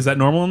 Is that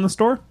normal in the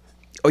store?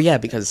 Oh, yeah,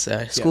 because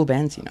school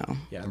bands, you know.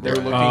 Yeah, they're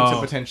looking Oh.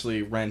 to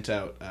potentially rent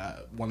out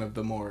one of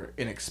the more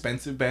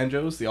inexpensive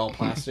banjos, the all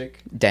plastic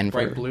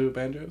Denver. bright blue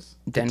banjos,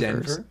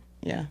 Denver's. Denver?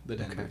 Yeah. the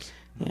Denvers.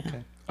 Yeah.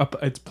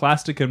 It's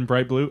plastic and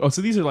bright blue. Oh,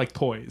 so these are like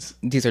toys.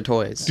 These are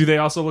toys. Do they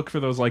also look for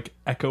those like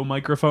echo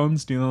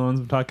microphones? Do you know the ones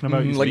I'm talking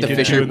about? You Like the speak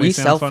into Fisher. and they We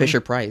sound sell funny? Fisher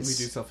We Price.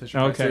 do sell Fisher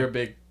Price.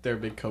 Okay. They're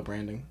big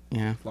co-branding.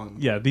 Yeah. Long-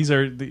 Yeah, these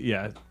are.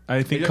 Yeah,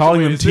 I think Wait, calling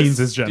wait, them is teens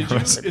this- is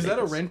generous. Is that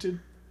a rented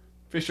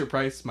Fisher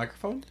Price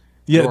microphone?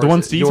 Yeah, the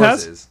one Steve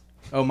has. Is.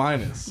 Oh, mine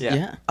is.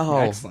 Yeah. Oh,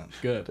 Excellent.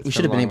 Good. we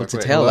should have been Long able to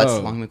McQuaid. tell. Hello.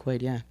 That's Long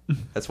McQuaid. Yeah.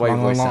 That's why your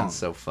Long, voice long. sounds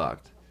so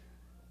fucked.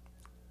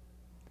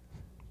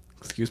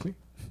 Excuse me?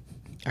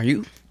 Are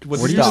you? What What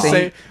did are you you just say?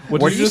 saying?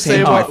 What What did are you you just saying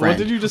say to my about? friend? What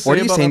did you just What say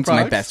are you about saying the to my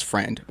products? best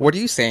friend? What are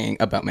you saying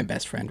about my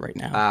best friend right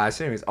now? I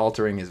saying he's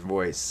altering his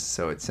voice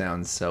so it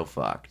sounds so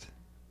fucked.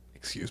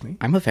 Excuse me?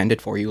 I'm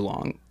offended for you,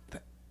 Long.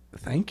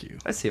 Thank you.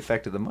 That's the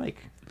effect of the mic.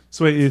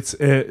 So wait, it's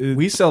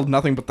We sell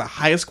nothing but the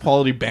highest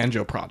quality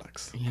banjo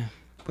products. Yeah.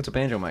 What's a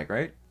banjo mic,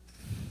 right?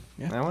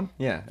 Yeah. That one?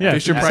 Yeah. yeah,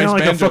 Fisher you Price sound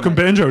like a banjo fucking mic.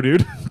 banjo,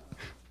 dude.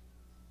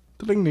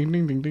 Ding, ding,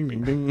 ding, ding, ding,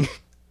 ding, ding.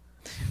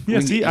 Yeah,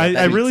 We- see, yeah, I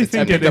that needs really to-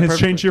 think that it picked up has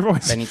changed your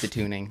voice. That needs a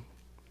tuning.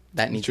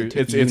 That needs True. a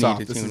tuning. It's off.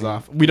 This is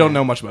off. We don't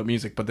know much about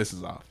music, but this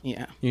is off.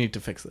 Yeah. You need to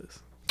fix this.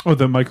 Oh,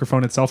 the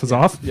microphone itself is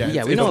off? Yeah,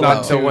 it's- we it's know not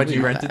about- So tuned. what we you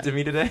know rented that. to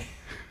me today?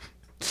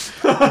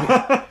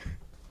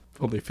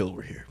 Only Phil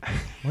were here.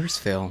 Where's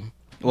Phil?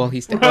 Well,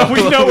 he's dead.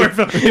 We know where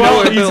Phil,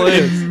 where Phil he's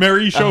is. in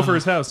Mary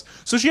Chauffeur's house.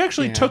 So she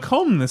actually Yeah. took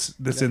home this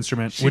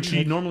instrument, which she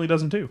had- normally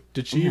doesn't do.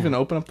 Did she even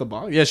open up the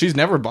box? Yeah, she's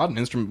never bought an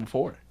instrument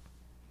before.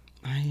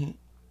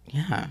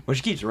 Yeah. Well,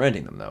 she keeps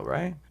renting them though,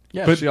 right?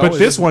 Yeah, But she but always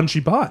this is. one she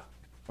bought.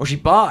 Well, she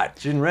bought.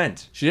 She didn't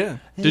rent. Yeah.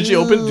 Did she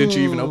open? Did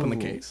she even open the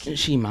case?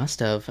 She must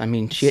have. I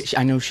mean,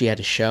 I know she had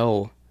a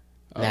show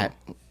that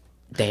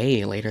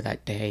day, later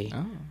that day.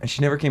 And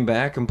she never came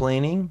back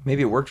complaining.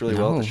 Maybe it worked really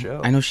well at the show.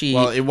 I know she.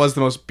 Well, it was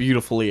the most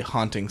beautifully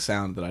haunting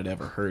sound that I'd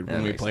ever heard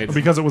when we makes played.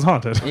 Because it was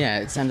haunted. yeah,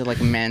 it sounded like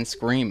a man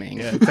screaming.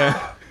 Yeah,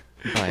 but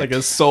like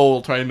a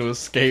soul trying to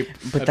escape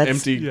But an that's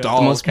empty yeah.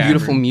 doll. the most cavern.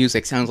 beautiful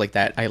music sounds like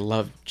that. I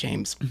love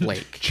James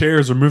Blake.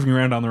 Chairs were moving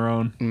around on their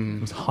own.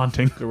 It was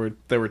haunting.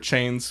 There were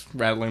chains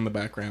rattling in the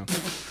background,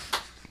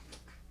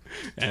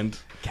 and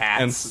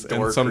Cats,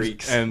 door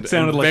creaks. and It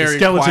sounded and like a very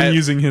skeleton quiet-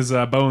 using his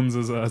bones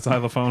as a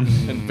xylophone.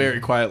 and very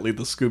quietly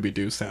the Scooby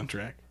Doo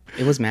soundtrack.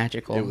 It was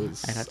magical. It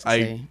was. I'd have to I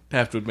say.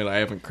 have to admit I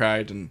haven't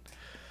cried in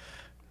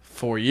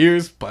 4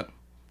 years, but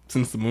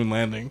since the moon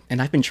landing,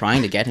 And I've been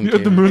trying to get him You to.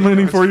 had the moon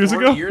landing 4 years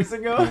ago? Years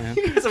ago?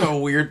 You guys have a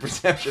weird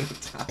perception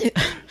of time.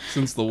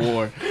 since the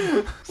war,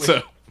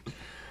 so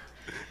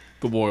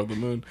the War of the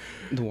Moon.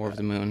 The War of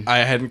the Moon. I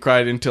hadn't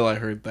cried until I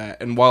heard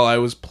that, and while I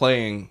was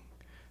playing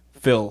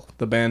Phil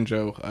the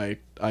banjo,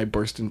 I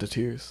burst into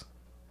tears.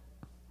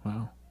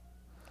 Wow.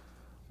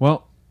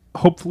 Well,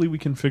 hopefully we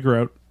can figure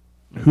out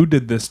who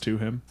did this to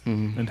him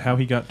and how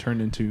he got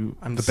turned into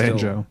the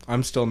banjo.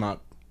 I'm still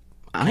not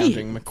I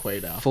counting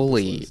McQuaid out.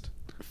 fully.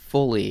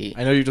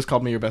 I know you just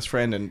called me your best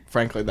friend, and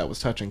frankly, that was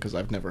touching because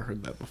I've never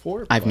heard that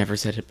before. I've but never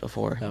said it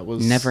before. That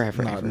was never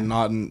ever not, ever.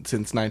 not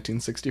since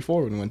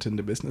 1964 when we went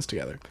into business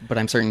together. But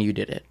I'm certain you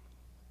did it.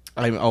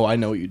 I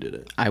know you did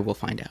it. I will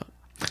find out.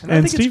 And I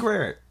And think Steve? it's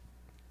Eric.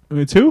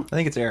 It's who? I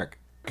think it's Eric.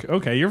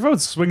 Okay, your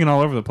vote's swinging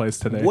all over the place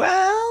today.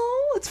 Well,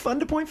 it's fun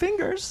to point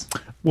fingers.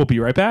 We'll be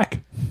right back.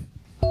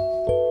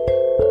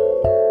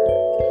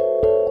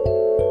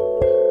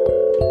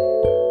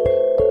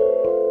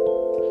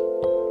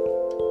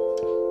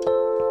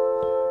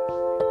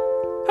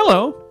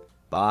 Hello.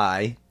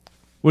 Bye.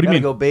 What do you Gotta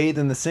mean? go bathe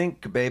in the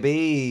sink,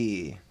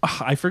 baby.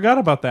 I forgot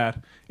about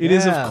that. It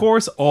is, Yeah. of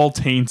course, All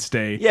Taints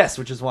Day. Yes,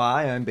 which is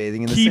why I'm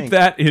bathing in the Keep sink.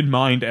 that in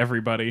mind,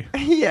 everybody.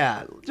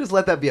 Yeah, just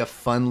let that be a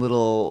fun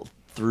little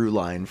through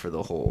line for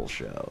the whole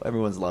show.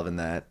 Everyone's loving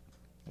that.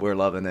 We're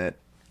loving it.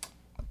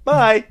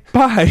 Bye.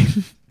 Bye.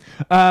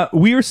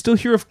 We are still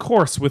here, of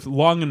course, with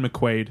Long and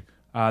McQuaid.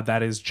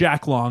 That is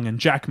Jack Long and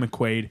Jack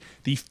McQuaid,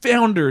 the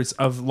founders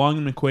of Long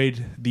and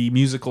McQuaid, the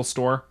musical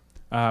store,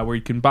 where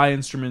you can buy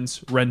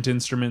instruments, rent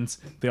instruments.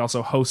 They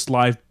also host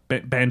live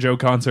banjo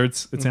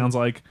concerts, it sounds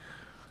like.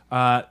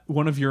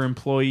 One of your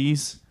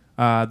employees,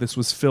 this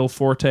was Phil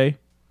Forte,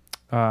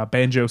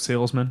 banjo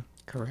salesman,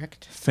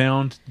 Correct.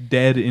 found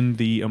dead in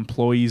the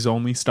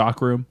employees-only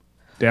stockroom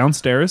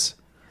downstairs,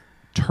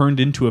 turned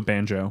into a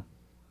banjo.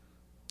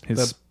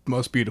 The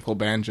most beautiful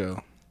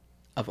banjo.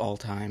 Of all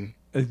time.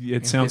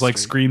 It sounds like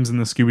history. screams in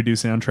the Scooby-Doo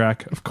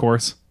soundtrack, of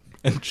course.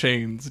 And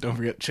chains. Don't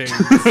forget chains.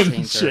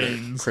 Chains are a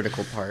Chains.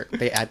 critical part.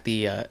 They add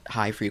the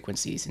high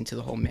frequencies into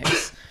the whole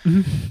mix.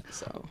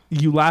 So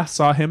You last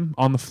saw him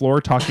on the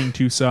floor talking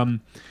to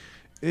some,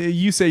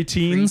 you say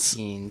teens?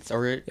 preteens,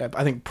 or Yeah,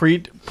 I think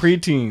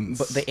preteens.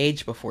 but the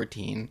age before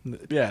teen.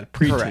 Yeah,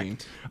 preteen.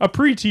 Correct. A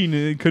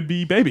preteen could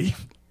be baby.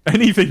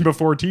 Anything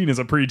before teen is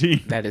a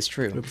preteen. That is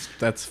true.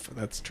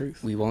 That's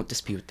truth. We won't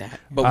dispute that,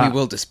 but we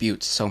will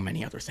dispute so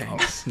many other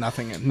things.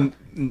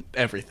 Nothing.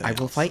 Everything. I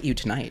will else. fight you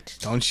tonight.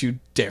 Don't you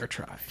dare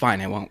try.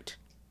 Fine, I won't.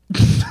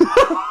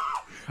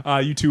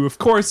 You two, of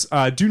course,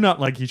 do not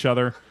like each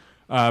other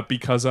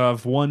because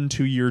of 1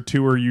 2-year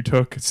tour you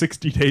took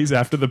 60 days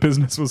after the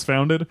business was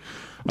founded.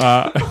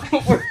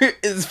 Where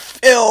is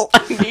Phil?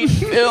 I need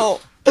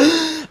Phil.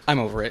 I'm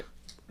over it.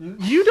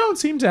 You don't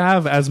seem to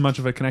have as much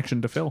of a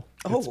connection to Phil.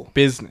 Oh,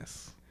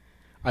 Business.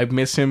 I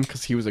miss him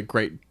because he was a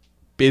great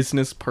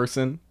business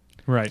person.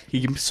 Right.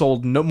 He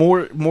sold no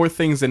more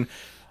things than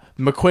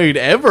McQuaid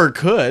ever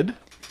could.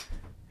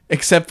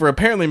 Except for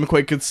apparently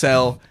McQuaid could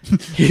sell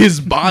his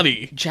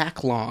body.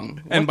 Jack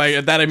Long. And by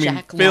that I mean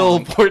Jack Phil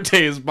Long.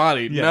 Forte's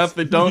body. Yes.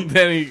 Nothing. Don't.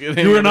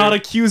 You are not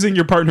accusing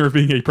your partner of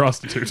being a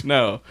prostitute.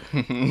 No.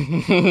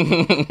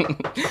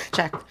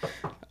 Jack.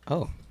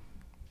 Oh.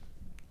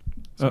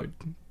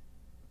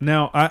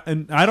 Now,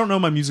 I don't know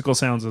my musical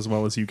sounds as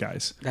well as you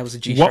guys. That was a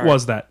G What sharp.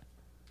 was that?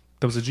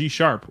 That was a G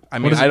sharp. I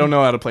mean, I don't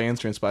know how to play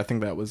instruments, but I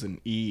think that was an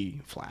E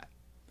flat.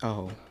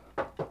 Oh.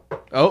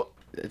 Oh.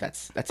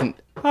 That's an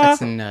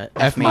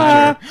F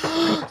major.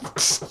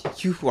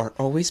 You are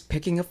always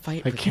picking a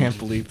fight. I with can't me.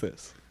 believe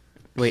this.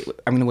 Wait,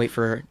 I'm gonna wait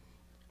for.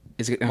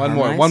 Is it One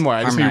more.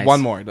 I just need Harmonize?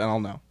 one more, then I'll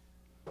know.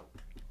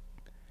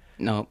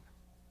 No,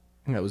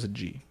 I think that was a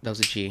G. that was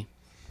a G.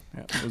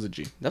 Yeah, that was a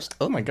G. That was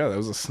Oh my god, that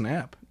was a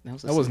snap. That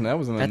was a That wasn't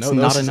a That's note. That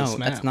not was a just note.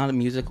 snap. That's not a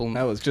musical.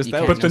 That was just you that.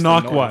 can't Was But the just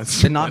knock noise.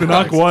 was. The knock The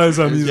knock was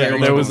a It's musical.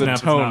 very there was a snap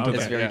is tone not. to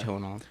It's that. very Yeah.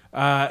 tonal.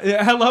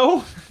 Yeah,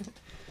 hello?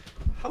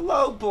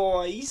 Hello,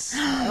 boys.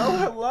 Oh,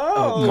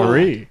 hello.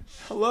 Marie.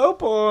 Hello,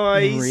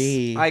 boys.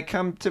 Marie. I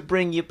come to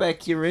bring you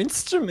back your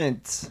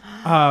instrument.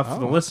 For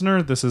the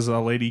listener, this is a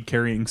lady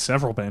carrying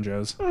several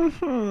banjos.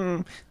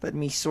 Let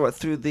me sort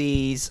through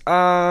these.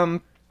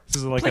 This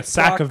is like Plick, a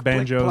sack plock, of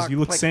banjos. plick, You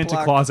look plock, Santa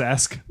plick,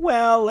 Claus-esque.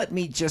 Well, let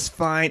me just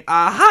find.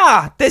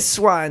 Aha! This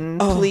one,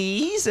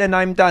 please, and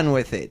I'm done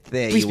with it.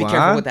 There Please you be are.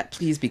 careful with that.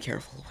 Please be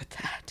careful with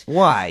that.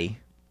 Why?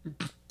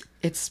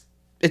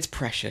 It's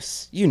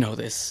precious. You know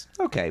this.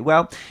 Okay,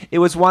 well, it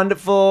was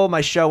wonderful.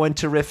 My show went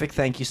terrific.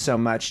 Thank you so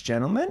much,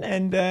 gentlemen.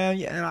 And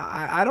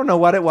I don't know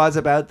what it was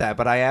about that,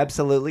 but I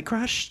absolutely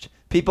crushed.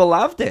 People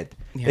loved it.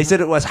 Yeah. They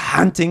said it was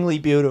hauntingly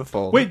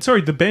beautiful. Wait,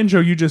 sorry, the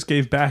banjo you just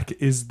gave back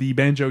is the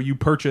banjo you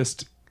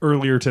purchased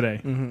earlier today.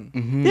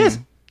 Yes.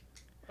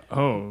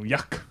 Oh,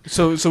 yuck.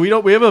 So we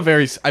have a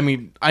very. I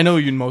mean, I know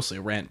you mostly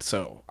rent,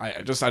 so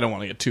I don't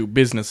want to get too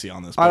businessy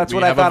on this. Oh, but that's we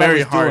what I have a thought I very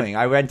was hard- doing.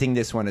 I'm renting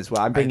this one as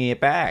well. I'm bringing it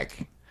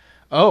back.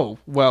 Oh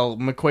well,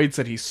 McQuaid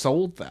said he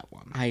sold that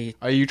one. I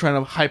Are you trying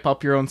to hype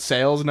up your own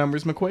sales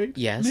numbers, McQuaid?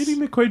 yes. Maybe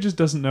McQuaid just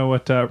doesn't know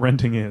what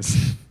renting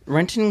is.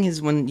 Renting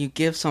is when you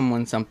give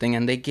someone something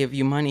and they give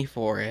you money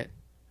for it.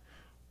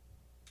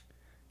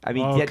 I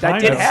mean, Well, yeah, kind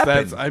that did of. happen.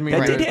 That's, I mean,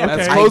 that did happen.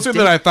 that's Okay. closer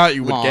than did I thought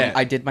you would long. get.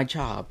 I did my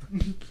job.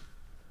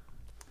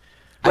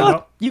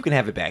 Well, you can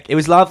have it back. It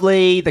was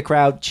lovely. The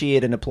crowd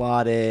cheered and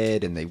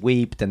applauded, and they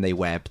wept and they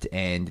wept,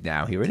 and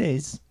now here it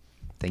is.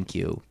 Thank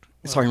you.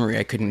 Sorry, Marie,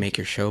 I couldn't make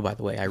your show. By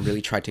the way, I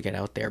really tried to get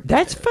out there. But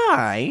That's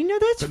fine. No,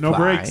 that's But no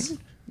fine. breaks.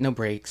 no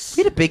breaks.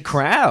 We had a big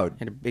crowd.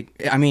 Had a big.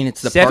 I mean,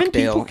 it's the 7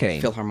 people Parkdale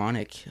came.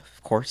 Philharmonic.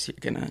 Of course,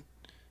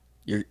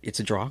 It's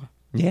a draw.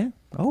 Yeah.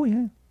 Oh,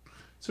 yeah.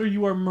 So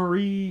you are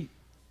Marie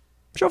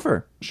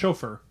Chauffeur.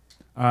 Chauffeur.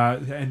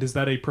 And is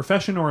that a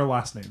profession or a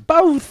last name?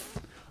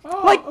 Both.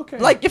 Oh,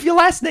 Like if your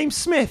last name's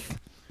Smith.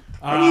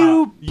 Are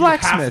you You have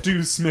blacksmith?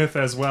 to Smith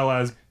as well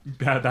as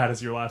have that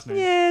as your last name.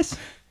 Yes.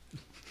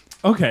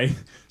 Okay,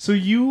 so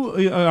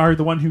you are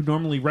the one who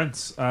normally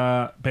rents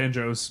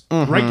banjos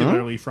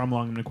regularly from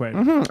Long and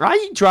McQuaid.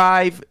 I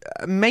drive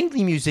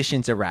mainly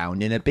musicians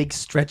around in a big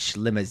stretch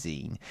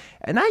limousine.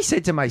 And I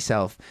said to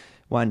myself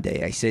one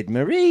day, I said,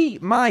 Marie,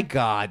 my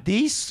God,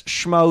 these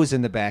schmoes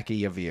in the back of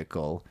your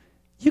vehicle,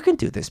 you can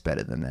do this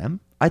better than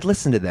them. I'd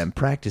listen to them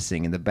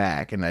practicing in the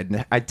back, and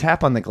I'd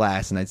tap on the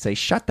glass, and I'd say,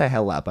 shut the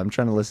hell up. I'm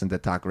trying to listen to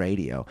talk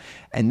radio.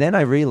 And then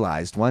I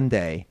realized one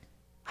day,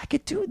 I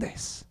could do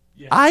this.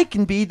 Yeah. I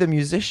can be the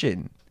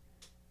musician.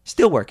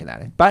 Still working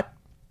at it, but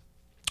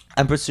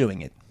I'm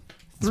pursuing it.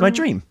 It's my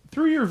dream.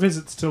 Through your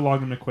visits to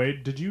Long and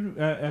McQuaid, did you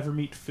ever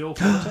meet Phil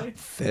Forte?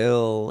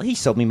 Phil, he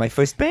sold me my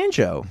first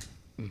banjo.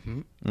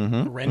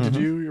 Rented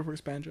you your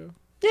first banjo?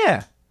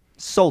 Yeah.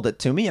 Sold it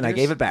to me, and I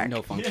gave it back.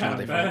 No functional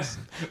difference.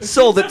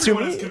 Sold it to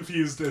Everyone me. is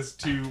confused as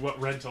to what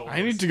rental I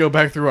is. need to go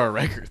back through our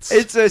records.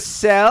 It's a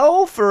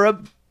sell for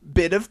a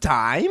bit of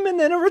time, and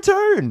then a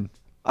return.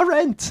 A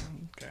rent.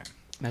 Okay.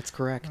 That's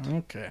correct.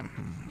 Okay.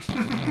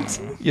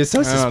 You're so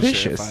I'm not sure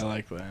suspicious. if I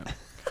like that.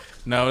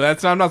 No,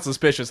 I'm not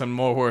suspicious. I'm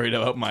more worried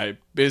about my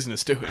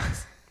business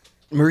doings.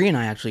 Marie and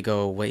I actually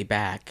go way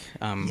back.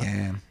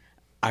 Yeah.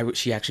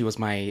 She actually was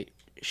my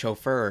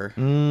chauffeur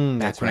back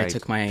that's when I right.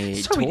 took my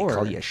Sorry tour. to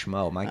call you a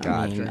schmo. My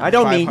God. mean, I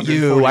don't mean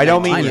you. I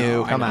don't mean I know,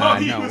 you. I Come know. Oh,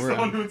 on. he No, was the we're-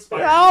 one who inspired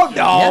No,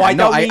 no, I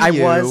don't mean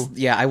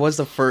you. I was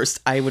the first.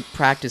 I would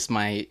practice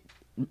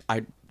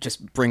I'd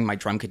just bring my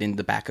drum kit into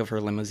the back of her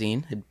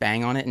limousine, I'd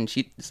bang on it, and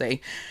she'd say,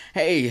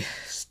 "Hey,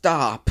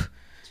 stop."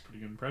 Pretty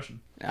good impression.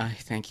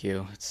 Thank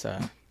you.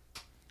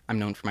 I'm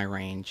known for my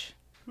range.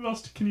 Who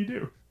else can you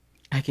do?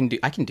 I can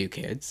do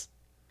kids.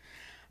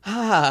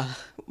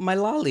 My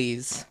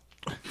lollies.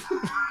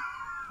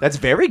 That's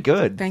very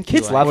good. Thank you.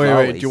 Kids love Wait,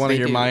 lollies. do you want to They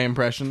hear do. my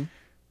impression?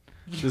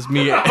 Just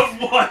me.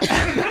 What?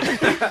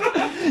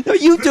 No,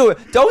 you do it.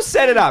 Don't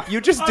set it up. You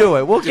just do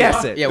it. We'll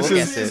guess it. Yeah, we'll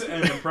This guess is it.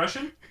 an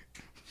impression?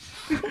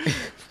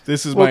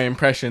 This is my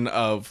impression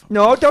of.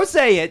 No, don't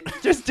say it.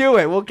 Just do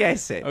it. We'll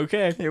guess it.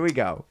 Okay. Here we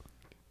go.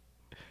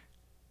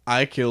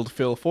 I killed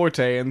Phil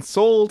Forte and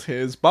sold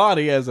his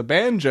body as a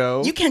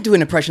banjo. You can't do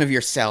an impression of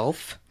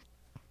yourself.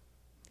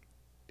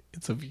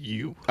 It's of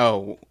you.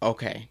 Oh,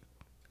 okay.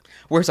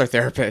 Where's our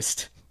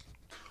therapist?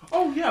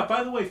 Oh yeah,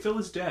 by the way, Phil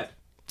is dead.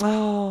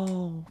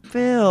 Oh,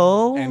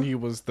 Phil. And he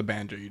was the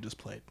banjo you just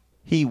played.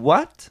 He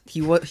what?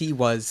 He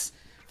was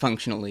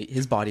functionally,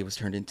 his body was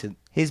turned into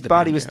His the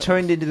body was banjo.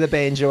 turned into the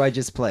banjo I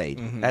just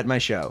played at my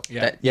show. Yeah.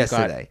 That you got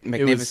Yesterday.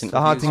 magnificent.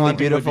 The Hauntingly Hauntingly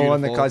Beautiful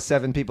one that Beautiful. caused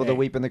 7 people to Hey.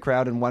 weep in the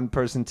crowd and 1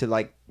 person to,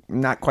 like,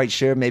 not quite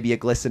sure, maybe a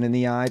glisten in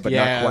the eye, but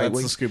Yeah, not quite.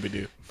 that's the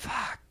Scooby-Doo.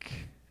 Fuck.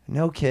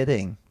 No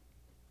kidding.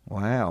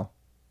 Wow.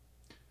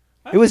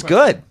 I have It was a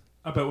question good.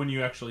 about when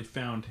you actually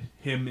found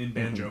him in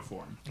banjo Mm-hmm.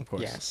 form. Of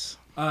course. Yes.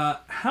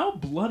 How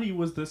bloody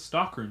was this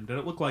stockroom? Did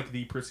it look like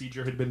the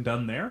procedure had been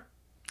done there?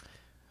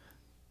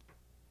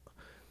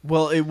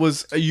 Well, it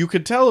was. You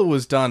could tell it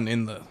was done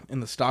in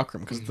the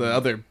stockroom because the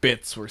other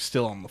bits were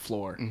still on the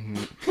floor.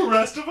 The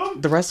rest of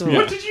them? The rest of them,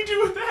 What did you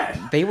do with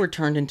that? they were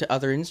turned into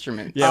other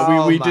instruments. Yeah,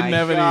 Oh we my didn't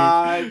have any.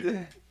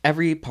 God.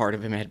 Every part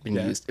of him had been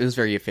used. It was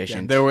very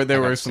efficient. There I were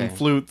gotta some say.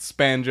 flutes,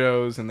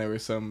 banjos, and there were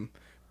some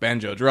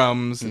banjo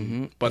drums.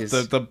 And, but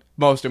His- the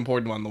most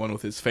important one, the one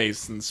with his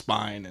face and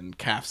spine and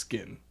calf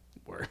skin,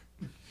 were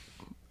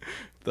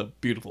the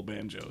beautiful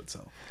banjo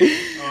itself.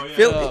 Oh, yeah.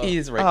 Phil,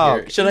 he's right Oh,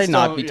 here. Should I he's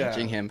not so- be yeah.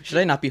 touching him? Should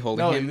I not be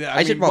holding No, him?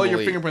 I should mean, well, probably. your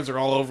fingerprints are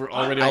all over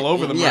I- all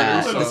over the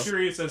yeah, murder. I'm So.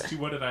 curious as to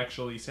what it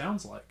actually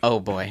sounds like. Oh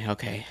boy.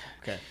 Okay.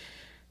 Okay.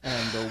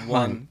 And the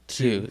 1,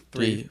 2,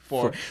 3,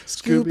 4.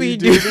 Scooby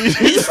Scooby-Doo.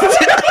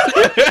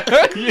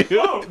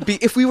 Oh,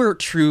 If we were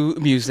true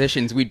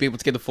musicians, we'd be able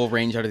to get the full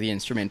range out of the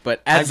instrument.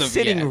 But as I'm of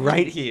sitting yet,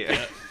 right here.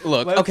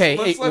 look, Let's- okay,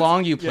 let's- hey,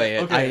 Long, you play yeah,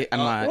 it. okay. I'm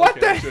not. What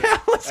Okay, the sure.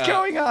 hell is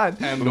going on?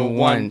 And the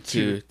 1,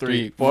 2,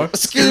 3, 4.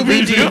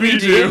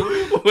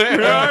 Scooby-Doo.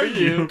 Where are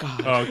you?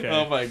 okay.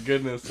 Oh my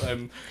goodness,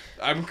 I'm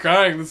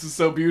crying. This is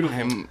so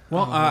beautiful.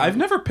 Well, I've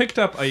never picked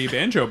up a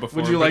banjo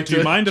before. Would you but like do you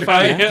to mind if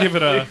try I it? give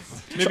it a?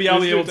 Maybe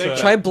I'll be able to.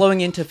 Try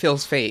blowing into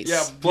Phil's face.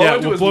 Yeah, blow Yeah,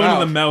 into we'll his blow mouth.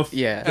 into the mouth.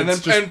 Yeah. and then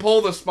It's just- and pull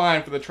the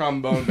spine for the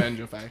trombone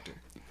banjo factor.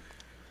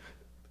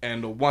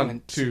 And a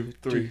 1, 2,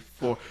 3,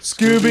 4.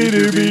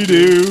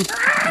 Scooby-Dooby-Doo.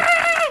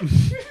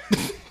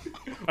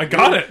 I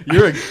got it.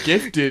 You're a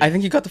gifted. I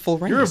think you got the full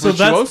range. You're a So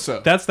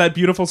virtuoso. that's that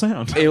beautiful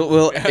sound. It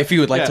will, if you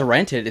would like Yeah. to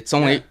rent it, it's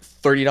only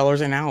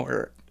 $30 an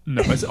hour.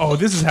 No,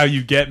 this is how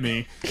you get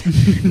me.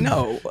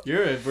 No,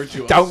 You're a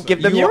virtuoso. Don't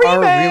give them you your are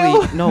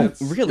email. really no,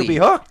 That's- really. You'll be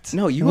hooked.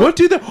 No, you What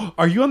do they?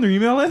 Are you on their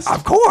email list?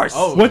 Of course.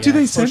 Oh, What do yeah.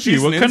 they Oh, send she's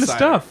you? What an kind of insider.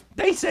 stuff?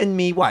 They send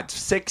me,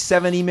 6,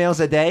 7 emails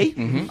a day?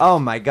 Oh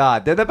my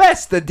God. They're the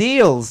best. The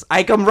deals.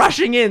 I come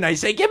rushing in. I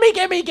say,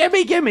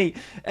 gimme.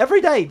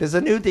 Every day, there's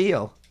a new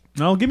deal.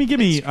 No,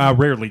 gimme.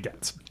 Rarely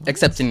gets.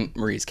 Except in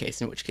Marie's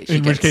case, in which case she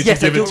In which gets case,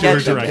 Yes, you I give do it to her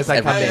get them, direct. because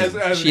I come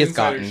in. As She an has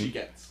insider, gotten- She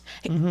gets.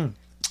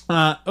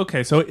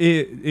 Okay, so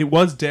it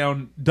was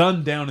done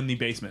down in the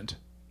basement.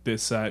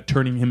 This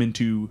turning him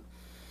into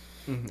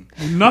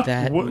not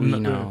that what- we no,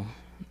 know.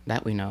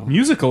 That we know.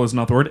 musical is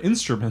not the word.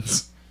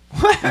 Instruments.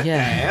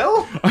 Yeah.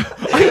 Hell?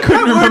 I couldn't That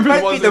word remember. might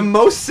be wasn't- the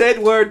most said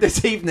word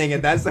this evening,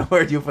 and that's the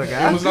word you It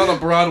forgot. was not a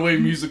Broadway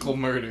musical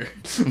murder.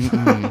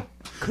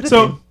 Could have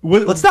So been.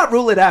 what, Let's not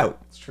rule it out.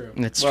 It's true.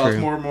 That's well, true.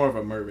 it's more of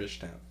a Mervish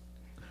town.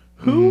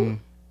 who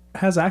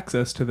has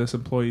access to this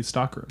employee's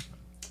stockroom?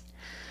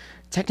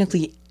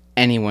 Technically,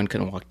 anyone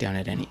can walk down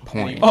at any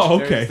point.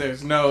 Oh, okay.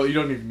 There's no. You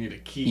don't even need a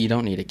key. You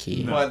don't need a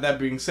key. But that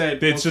being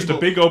said, It's most just people-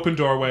 a big open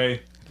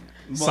doorway,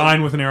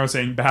 sign with an arrow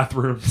saying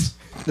bathrooms.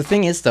 The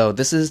thing is, though,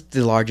 this is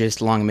the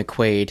largest Long and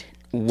McQuaid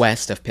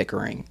west of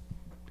Pickering.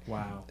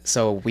 Wow.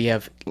 So we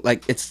have,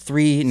 it's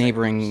 3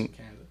 neighboring Canada.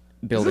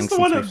 Is buildings this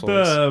the one and at 3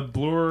 floors. the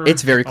Bloor?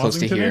 It's very close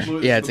to here.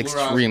 Ossington-ish? Yeah, it's The Blue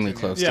extremely Ossington,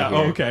 close Yeah. to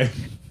here. Oh, okay.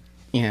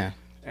 Yeah.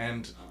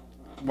 And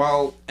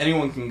while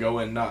anyone can go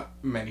in, not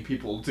many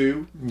people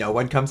do. No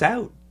one comes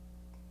out.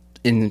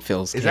 In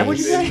Phil's Is case. that what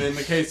you said? In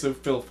the case of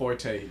Phil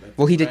Forte. that's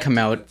Well, he did correct, come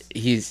out. that's-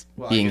 He's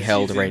well, I being guess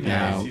held he's in- right yeah,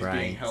 now. He's being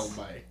Right. held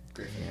by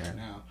Griffin right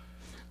now.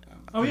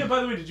 Oh yeah.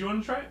 By the way, did you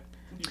want to try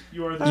it?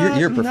 You are the.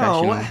 You're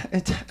professional.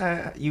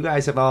 No, you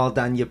guys have all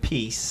done your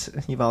piece.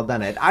 You've all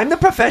done it. I'm the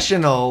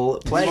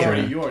professional player.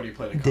 You already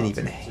played a concert, Didn't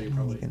even so you're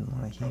probably,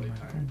 like probably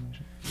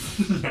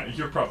tired. Yeah,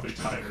 you're probably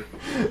tired.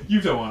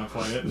 You don't want to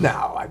play it.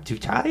 No, I'm too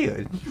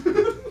tired.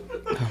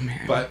 Oh,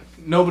 man. But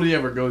nobody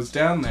ever goes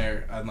down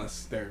there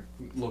unless they're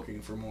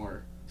looking for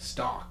more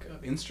stock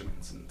of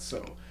instruments, and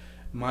so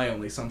my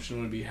only assumption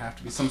would be have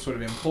to be some sort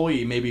of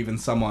employee, maybe even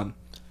someone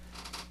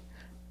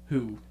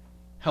who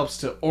helps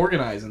to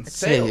organize and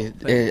sell.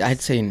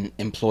 I'd say an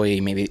employee,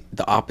 maybe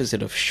the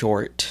opposite of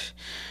short.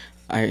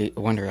 I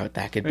wonder what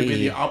that could Maybe be.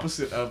 the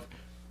opposite of.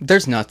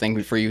 There's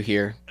nothing for you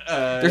here.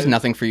 There's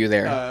nothing for you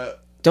there.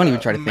 Don't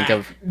even try to think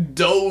of.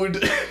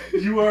 Dode.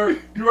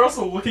 You're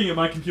also looking at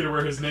my computer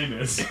where his name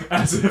is,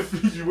 as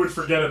if you would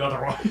forget it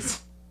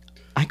otherwise.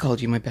 I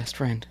called you my best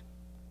friend.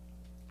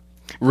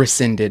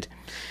 Rescinded.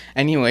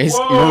 Anyways,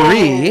 Whoa!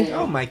 Marie.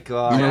 Oh my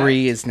God.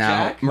 Marie is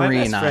now. Jack? My Marie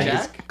best and friend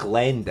I. is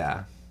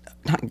Glenda.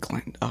 Not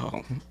Glenn.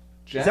 Oh.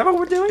 Is that what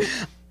we're doing?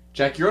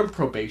 Jack, you're on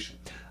probation,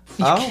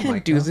 You Oh can't my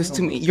do God. this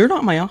to me. You're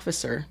not my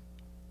officer.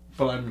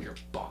 but I'm your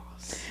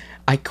boss.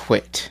 I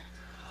quit.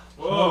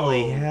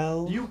 Holy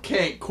hell. You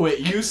can't quit.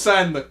 You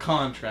signed the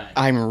contract.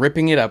 I'm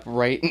ripping it up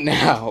right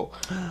now.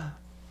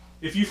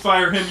 If you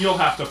fire him, you'll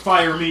have to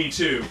fire me,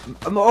 too.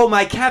 Oh,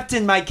 my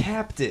captain, my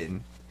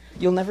captain.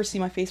 You'll never see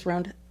my face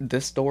around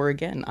this door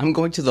again. I'm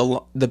going to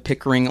the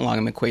Pickering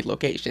along the McQuaid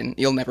location.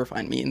 You'll never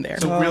find me in there.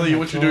 So really,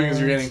 what you're doing is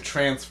you're getting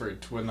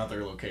transferred to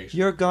another location.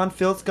 You're gone,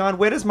 Phil's gone.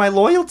 Where does my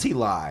loyalty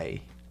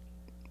lie?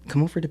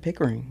 Come over to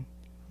Pickering.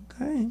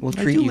 Okay. We'll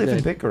I treat do you live in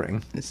good.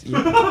 Pickering.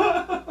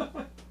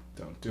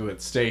 Don't do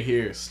it. Stay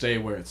here. Stay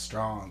where it's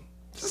strong.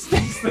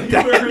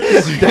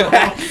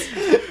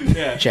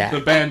 Yeah, Jack.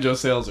 the banjo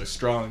sales are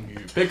strong here.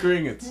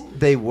 Pickering, it's...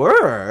 They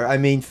were. I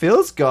mean,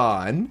 Phil's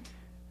gone.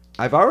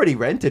 I've already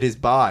rented his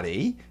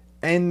body.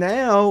 And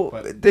now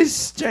What?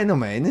 this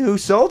gentleman who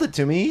sold it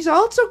to me, he's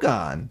also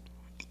gone.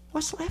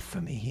 What's left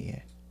for me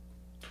here?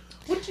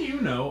 What do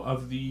you know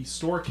of the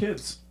store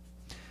kids?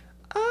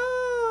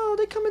 Oh,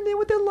 they come in there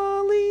with their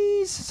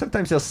lollies.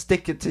 Sometimes they'll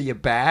stick it to your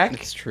back.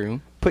 It's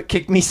true. Put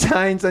kick me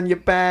signs on your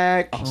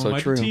back. Also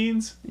like true.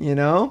 teens? You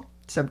know?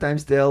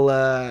 Sometimes they'll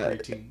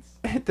Preteens.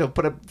 they'll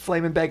put a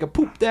flaming bag of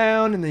poop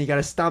down and then you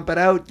gotta stomp it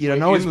out. You don't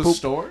know in it's the poop.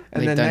 store?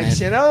 And They've then done next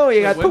it. you know,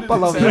 you got When poop did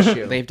all it over say your that?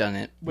 shoe. They've done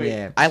it. Wait,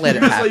 Yeah. I let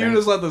it you happen.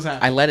 just let this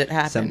happen. I let it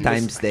happen.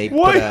 Sometimes they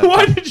Why? put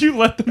Why did you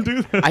let them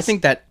do this? I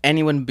think that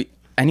anyone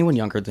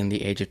younger than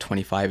the age of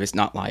 25 is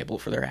not liable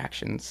for their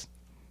actions.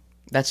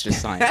 That's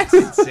just science. That's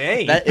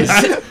insane. That is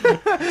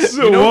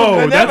so. Whoa,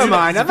 Never that's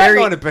mind. I'm very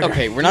not going to Pickering.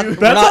 okay. We're not.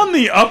 That's on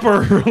the upper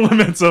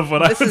limits of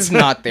what I This would is say.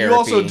 not therapy. You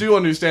also do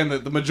understand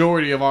that the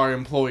majority of our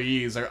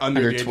employees are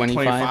under the age of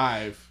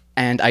 25.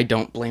 and I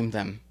don't blame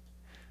them.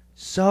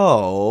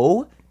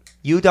 So,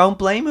 you don't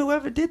blame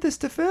whoever did this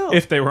to Phil?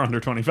 If they were under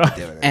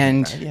 25.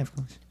 And Yeah, of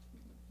course.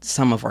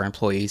 some of our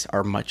employees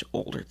are much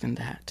older than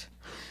that.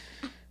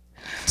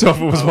 So if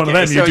it was one of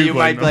them, so you do you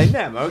might blame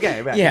blame them.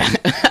 Okay, right. Yeah,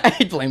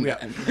 I blame Yeah.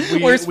 them.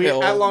 We, Where's we,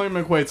 Phil? at Long and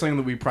McQuaid, something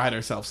that we pride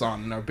ourselves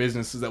on in our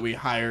business is that we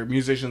hire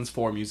musicians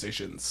for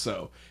musicians.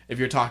 So if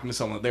you're talking to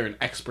someone, they're an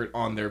expert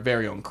on their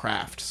very own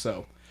craft.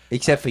 So,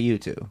 Except for you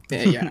two.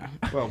 Yeah.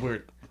 well,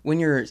 we're When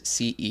you're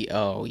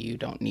CEO, you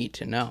don't need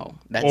to know.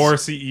 That's Or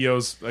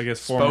CEO's, I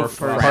guess, former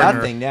Spokesperson. partner.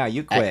 Nothing now.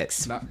 You quit.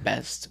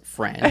 ex-best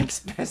friend.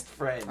 Ex-best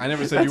friend. I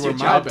never said That's you were your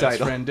my job best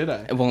title. friend, did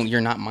I? Well,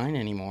 you're not mine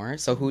anymore.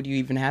 So who do you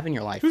even have in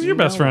your life? Who's your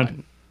best No friend?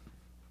 one.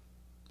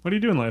 What are you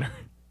doing later?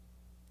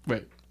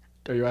 Wait,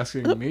 are you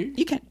asking me?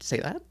 You can't say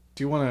that.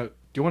 Do you want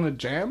to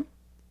jam?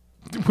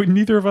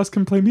 Neither of us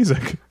can play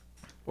music.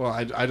 Well,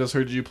 I just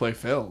heard you play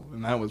Phil,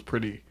 and that was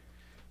pretty.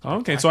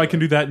 Okay, so I can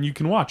do that and you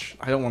can watch.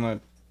 I don't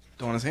want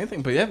to say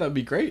anything, but yeah, that'd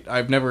be great.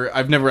 I've never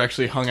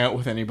actually hung out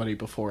with anybody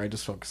before. I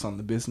just focus on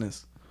the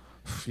business.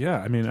 Yeah,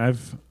 I mean,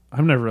 I've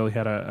never really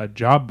had a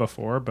job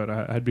before, but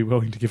I'd be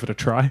willing to give it a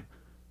try.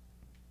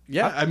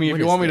 Yeah, I mean, if what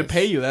you is want me to this?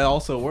 pay you, that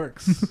also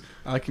works.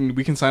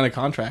 We can sign a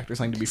contract or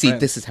something to be See,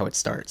 friends. this is how it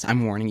starts.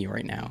 I'm warning you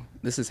right now.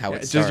 This is how it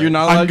It's starts. just you're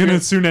not I'm allowed going to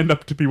to. soon end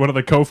up to be one of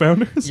the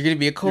co-founders. You're going to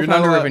be a not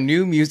co-founder allowed- of a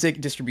new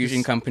music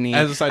distribution company.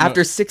 As a side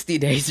After note- 60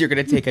 days, you're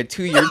going to take a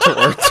 2-year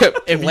tour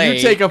to If play.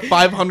 you take a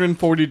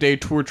 540-day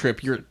tour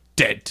trip, you're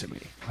dead to me.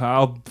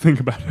 I'll think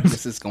about it.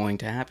 This is going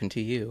to happen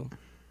to you.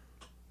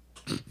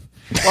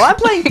 Well, I'm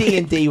playing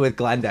D&D with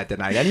Glenda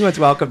tonight. Anyone's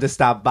welcome to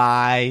stop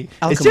by.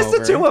 I'll It's come just the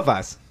over. two of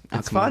us. I'll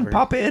It's come fun. over.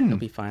 Pop in. It'll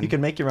be fun. You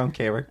can make your own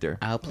character.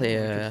 I'll play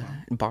a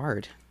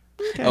bard.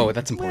 Okay. Oh,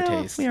 that's in poor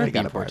Well, taste. we already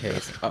That'd got be a in bard.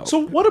 poor taste. Oh. So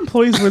what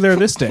employees were there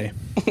this day?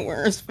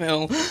 Where's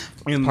Phil?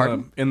 In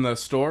the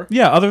store.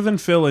 Yeah, other than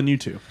Phil and you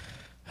two.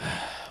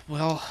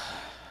 Well,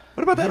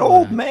 What about that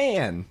old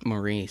man?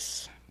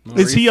 Maurice.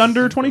 Is he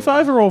under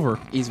 25 or over?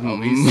 He's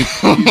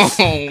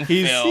he's-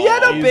 He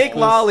had a big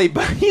lolly,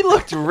 but he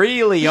looked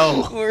really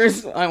old.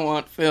 Where's I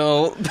want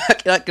Phil?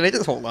 Can I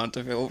just hold on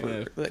to Phil?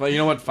 Yeah. But you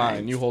know what?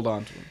 Fine, you hold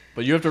on to him.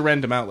 But you have to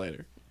rent him out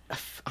later.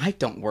 I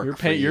don't work You're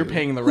for you. You're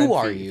paying the rent. Who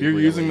are fee. you? If you're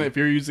really? using the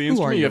Who are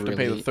instrument, you have to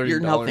pay the really? $30. You're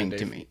nothing a day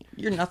to fee. me.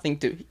 You're nothing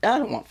to. I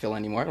don't want Phil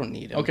anymore. I don't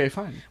need him. Okay,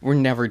 fine. We're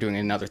never doing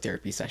another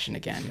therapy session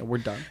again. We're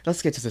done.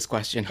 Let's get to this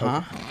question,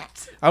 huh?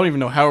 I don't even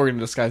know how we're going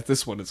to disguise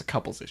this one as a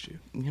couples issue.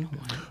 You know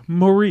what?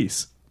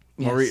 Maurice.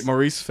 Yes.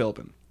 Maurice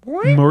Philbin.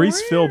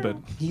 Maurice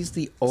Philbin. He's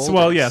the oldest. So,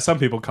 well, yeah, some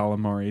people call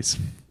him Maurice.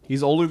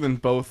 He's older than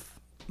both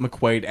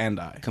McQuaid and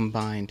I.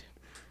 combined.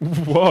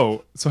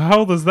 Whoa. So how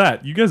old is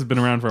that? You guys have been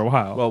around for a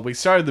while. Well, we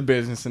started the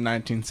business in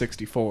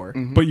 1964.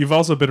 But you've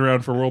also been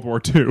around for World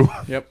War II.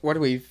 Yep. What are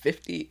we?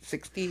 50,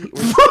 60?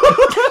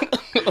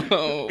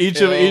 Oh, Each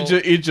Phil.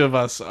 of each of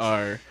us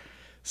are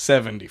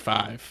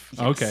 75.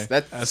 Okay.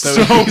 That's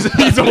So So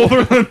he's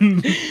older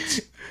than...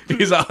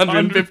 he's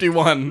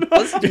 151.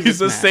 Let's do He's this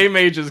the math. same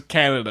age as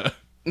Canada.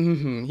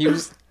 He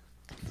was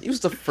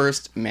the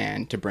first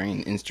man to bring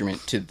an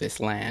instrument to this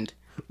land.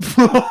 Okay.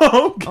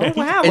 Oh,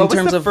 wow. In What was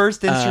terms the of,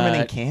 first instrument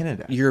in uh,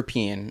 Canada?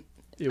 European,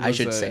 It I was,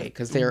 should say,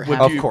 because they're would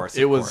Of you- course,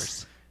 It of was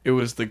course. it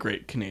was the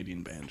Great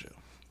Canadian Banjo.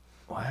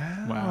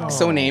 Wow.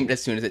 so named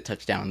as soon as it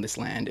touched down this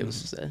land. It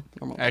was a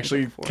normal.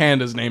 Actually, before.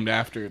 Canada's named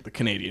after the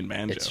Canadian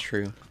banjo. It's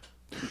true.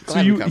 So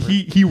Glad we covered.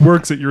 he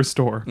works at your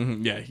store.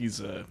 Mhm,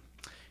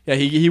 yeah,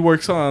 he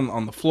works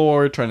on the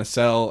floor trying to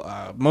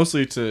sell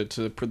mostly to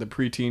the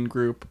preteen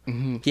group.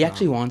 He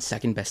actually won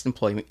second best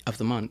employee of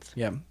the month.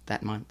 Yeah,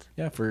 That month.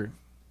 yeah, for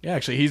Yeah,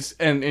 actually, he's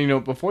and you know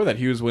before that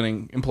he was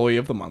winning Employee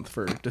of the Month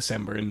for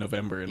December and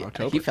November and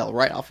October. He fell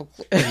right off a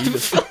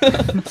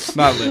cliff.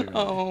 Not literally.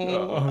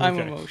 Oh, I'm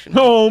emotional.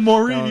 Oh,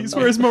 Maurice.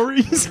 Where's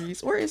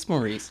Maurice? Where is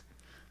Maurice?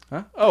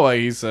 Huh? Oh,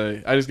 he's.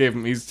 I just gave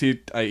him.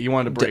 He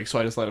wanted a break, so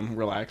I just let him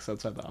relax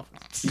outside the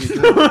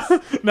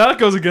office. Now that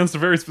goes against a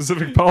very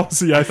specific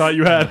policy I thought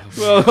you had.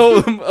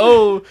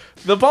 Well,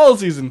 the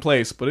policy's in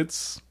place, but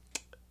it's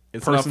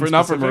not for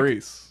Person-specific?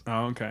 Maurice.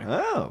 Oh, okay.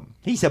 Oh,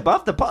 he's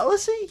above the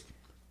policy?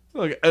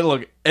 Look,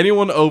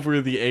 anyone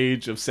over the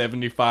age of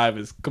 75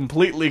 is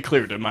completely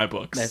cleared in my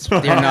books.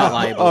 They're not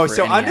liable. Oh, for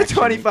so any under action.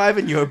 25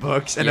 in your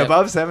books and Yep.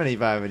 above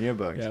 75 in your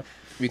books. Yeah.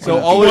 Because So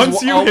always,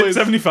 Once you hit always,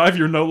 75,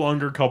 you're no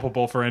longer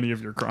culpable for any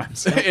of your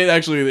crimes. it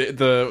actually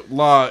the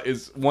law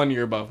is 1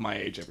 year above my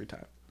age every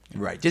time.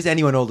 Right. Just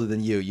anyone older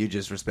than you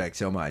just respect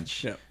so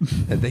much Yeah.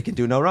 that they can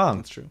do no wrong.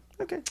 That's true.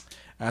 Okay.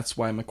 That's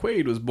why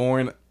McQuaid was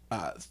born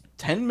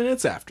 10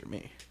 minutes after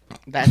me.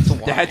 that's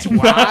why. That's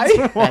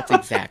why? That's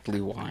exactly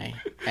why.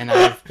 And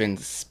I've been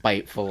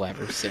spiteful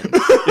ever since.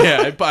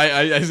 Yeah,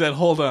 I said,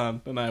 hold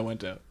on, and I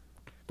went out.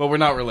 But we're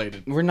not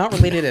related. We're not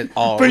related at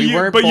all. But, we you,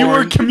 weren't but you were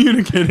born-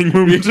 communicating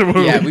movie to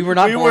movie. Yeah, we were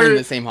not born in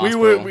the same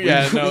hospital.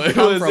 Yeah, no, we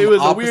come from it was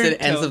a opposite weird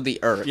ends of the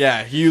earth.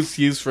 Yeah,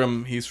 he's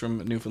from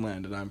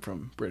Newfoundland, and I'm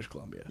from British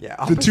Columbia.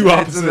 Yeah. The two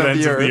opposite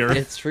ends of the earth.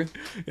 It's true.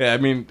 Yeah, I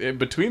mean,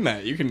 between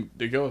that, you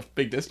go a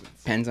big distance.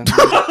 Depends on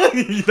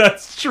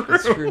That's true.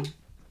 That's true.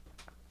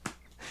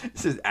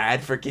 This is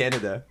ad for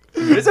Canada.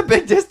 There's a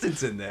big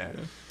distance in there.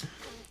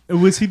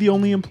 Was he the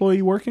only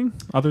employee working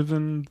other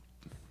than...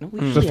 No, we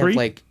The usually three? have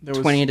like There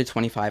was- 20 to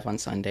 25 on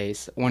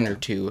Sundays, one or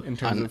two in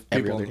terms on of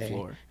every people other on the day.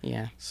 floor.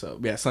 Yeah. So,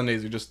 yeah,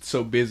 Sundays are just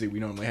so busy, we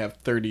normally have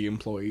 30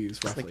 employees,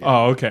 roughly.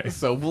 Oh, okay.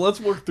 So, well, let's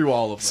work through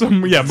all of So,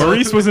 them. yeah,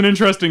 Maurice was an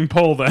interesting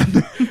poll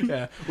then.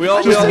 Yeah, we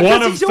all... Just we all-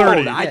 one of he's 30.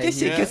 Old. I Yeah,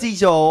 guess yeah. because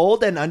he's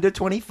old and under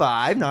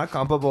 25, not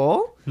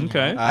comparable.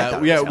 Okay. I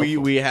thought it yeah, was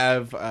we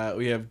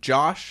have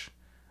Josh...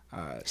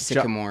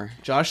 Sycamore.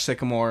 Josh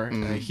Sycamore.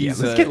 Yeah, He's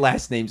let's get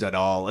last names on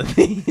all of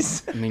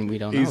these. I mean, we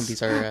don't know. he's,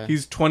 These are.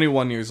 he's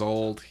 21 years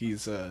old.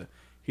 He's a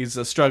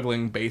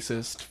struggling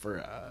bassist for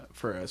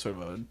a sort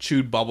of a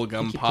chewed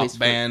bubblegum he pop plays for-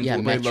 band yeah,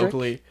 played Metric?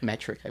 locally.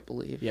 Metric, I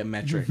believe. Yeah,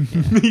 Metric.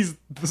 He's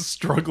the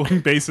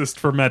struggling bassist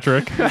for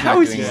Metric. He's not How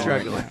is doing he well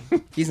struggling? right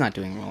now. He's not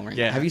doing well right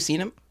Yeah. now. Have you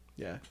seen him?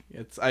 Yeah,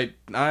 I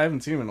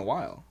haven't seen him in a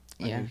while.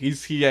 Yeah. He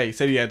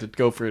said he had to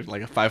go for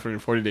like a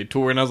 540-day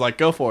tour, and I was like,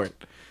 go for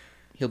it.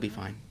 He'll be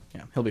fine.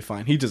 Yeah, he'll be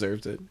fine. He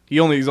deserves it. He's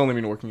only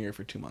been working here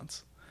for 2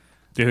 months.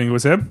 Do you think it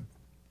was him?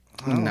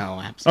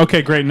 No, absolutely.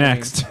 Okay, great.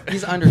 Next.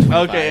 He's under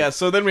 25. Okay, yeah.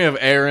 So then we have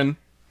Aaron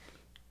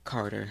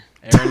Carter.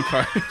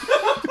 Carter.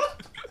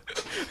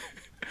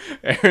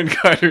 Aaron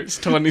Carter's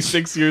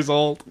 26 years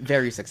old.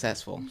 Very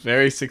successful.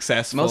 Very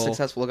successful. Most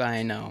successful guy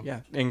I know.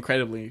 Yeah,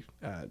 incredibly.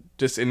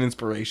 Just an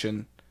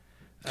inspiration.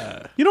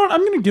 You know what? I'm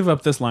going to give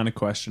up this line of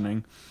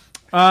questioning.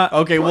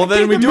 Okay, well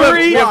then we David do have,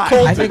 Murray? we have Why?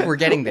 Colton. I think we're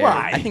getting there.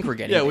 Why? I think we're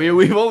getting Yeah, there.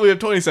 we have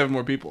 27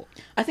 more people.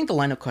 I think the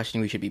line of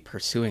questioning we should be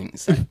pursuing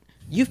is that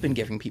you've been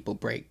giving people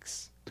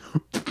breaks.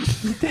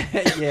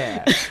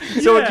 Yeah.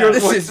 So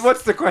This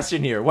what's the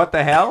question here? What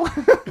the hell?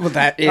 Well,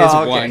 that is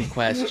Oh, okay. one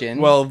question.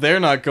 Well, they're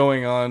not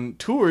going on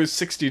tours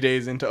 60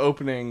 days into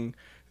opening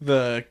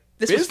the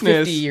this was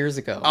business 50 years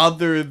ago.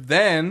 other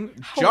than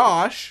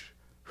Josh,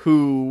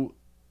 who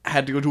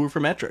had to go tour for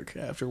Metric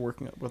after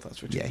working up with us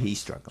for 2 Yeah, months. he's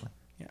struggling.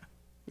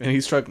 And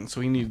he's struggling,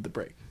 so he needed the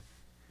break.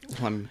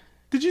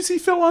 Did you see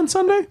Phil on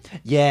Sunday?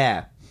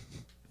 Yeah.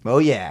 Oh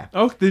yeah.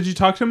 Oh, did you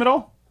talk to him at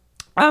all?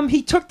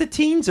 He took the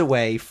teens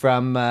away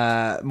from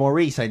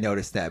Maurice. I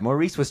noticed that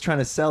Maurice was trying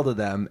to sell to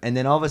them, and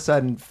then all of a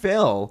sudden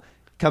Phil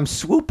comes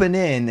swooping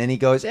in, and he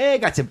goes, "Hey, I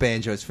got some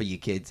banjos for you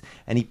kids."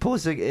 And he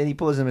pulls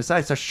them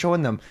aside, starts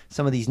showing them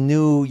some of these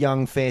new,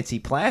 young, fancy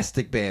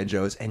plastic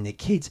banjos, and the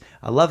kids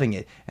are loving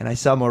it. And I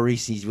saw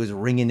Maurice; he was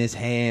wringing his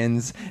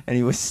hands, and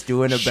he was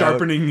stewing about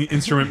Sharpening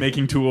instrument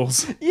making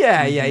tools.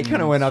 Yeah, he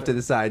kind of went up to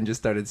the side and just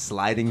started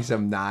sliding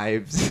some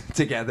knives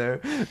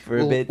together for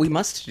a Well, bit. we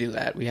must do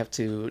that. We have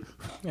to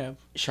Yeah.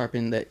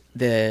 sharpen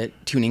the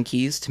tuning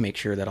keys to make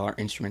sure that all our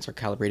instruments are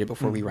calibrated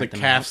before we The write them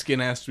calf out. skin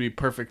has to be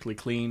perfectly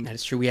clean. That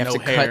is true. We have No to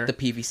hair. cut the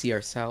PVC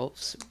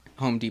ourselves.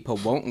 Home Depot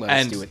won't let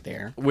us And do it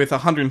there. with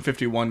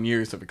 151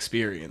 years of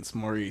experience,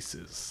 Maurice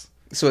is...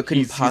 So it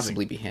couldn't he's-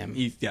 possibly be him.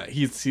 He's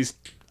He's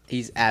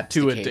too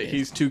abdicated.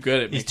 he's too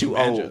good at He's making too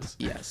old. banjos.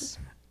 Yes.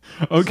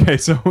 Okay,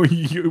 so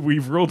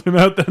we've ruled him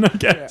out then, I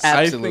guess.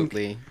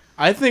 Absolutely.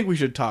 I think we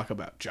should talk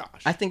about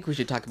Josh. I think we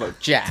should talk about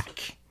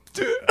Jack.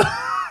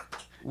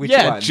 Which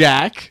yeah, one?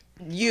 Jack.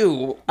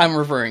 You, I'm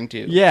referring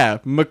to. Yeah,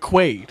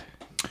 McQuaid.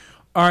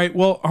 All right,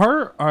 well,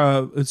 our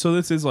so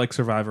this is like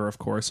Survivor, of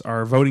course.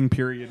 Our voting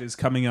period is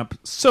coming up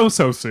so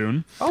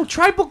soon. Oh,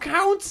 Tribal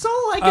Council!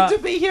 I get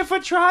to be here for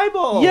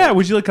Tribal. Yeah,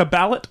 would you like a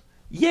ballot?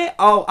 Yeah.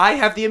 Oh, I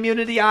have the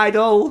immunity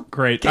idol.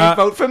 Great. Can't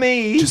vote for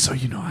me. Just so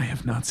you know, I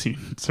have not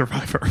seen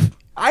Survivor.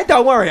 I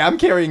don't worry. I'm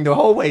carrying the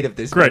whole weight of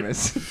this Great.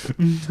 premise.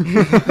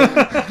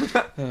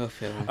 Oh,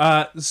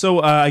 Phil. So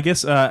I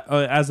guess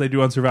as they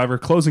do on Survivor,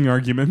 closing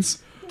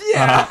arguments.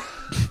 Yeah.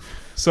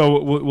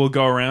 So we'll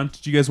go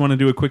around. Do you guys want to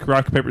do a quick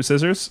rock, paper,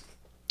 scissors?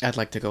 I'd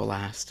like to go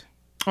last.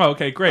 Oh,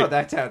 okay, great. Oh,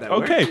 that's how that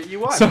okay. works. You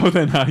won. So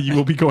then you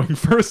will be going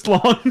first,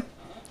 Long.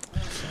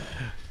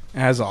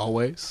 As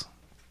always.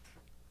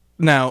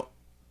 Now,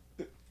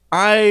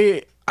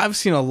 I've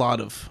seen a lot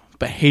of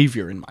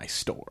behavior in my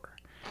store.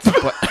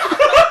 But,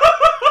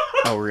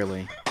 Oh,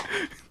 really?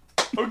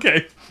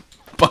 Okay.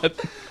 but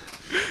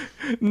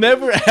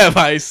never have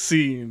I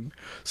seen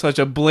such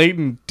a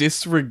blatant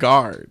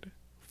disregard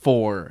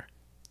for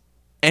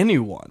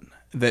anyone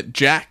that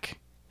Jack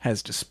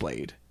has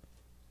displayed.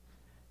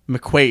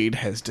 McQuaid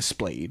has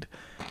displayed.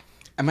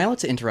 Am I allowed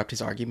to interrupt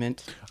his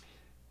argument?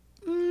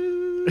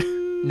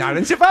 Not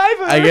in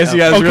Survivor. I guess you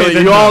guys Okay, really,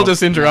 then you all no.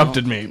 just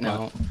interrupted me.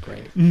 No,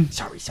 great.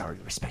 Sorry.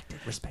 Respect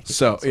it.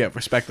 So, yeah,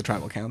 respect the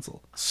tribal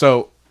council.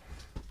 So,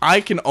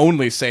 I can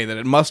only say that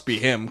it must be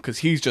him because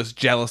he's just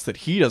jealous that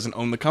he doesn't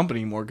own the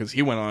company anymore because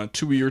he went on a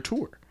 2-year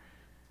tour.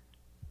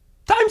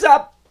 Time's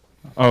up.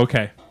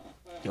 Okay.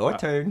 Your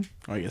turn.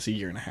 Or I guess a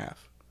year and a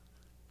half.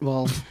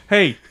 Well,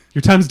 Hey,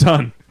 your time's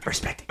done.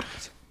 Respect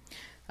it.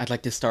 I'd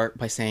like to start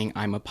by saying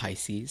I'm a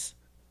Pisces.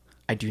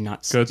 I do not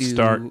Good stew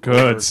start. Good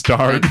over-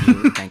 start.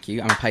 Thank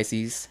you. I'm a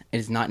Pisces. It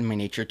is not in my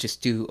nature to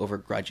stew over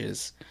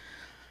grudges.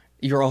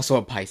 You're also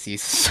a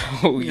Pisces,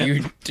 so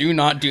you do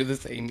not do the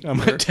same. I'm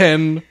a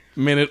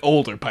 10-minute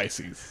older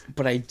Pisces.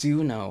 But I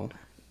do know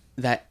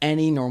that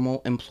any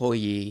normal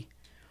employee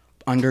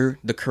under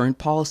the current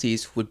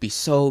policies would be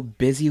so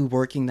busy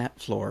working that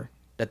floor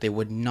that they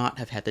would not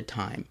have had the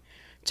time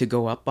to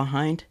go up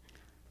behind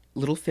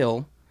little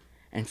Phil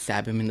and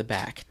stab him in the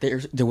back. There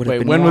would have Wait,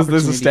 been when no was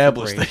this opportunity for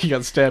established break. that he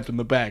got stabbed in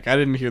the back? I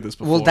didn't hear this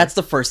before. Well, that's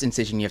the first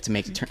incision you have to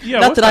make. Yeah,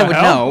 Not what that I the would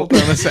hell? know. Hold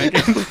on a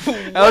second.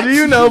 How do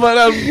you know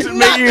about making a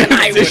That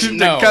I would decision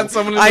to know. cut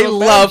someone into I a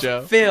love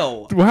banjo?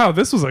 Phil. Wow,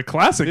 this was a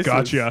classic This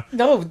gotcha.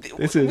 No,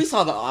 This we is-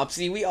 saw the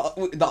autopsy.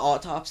 The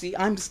autopsy.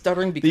 I'm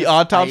stuttering because The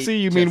autopsy? I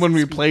You mean just when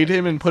we speak- played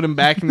him and put him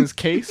back in his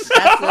case?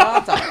 That's the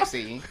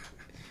autopsy.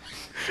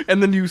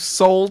 And then you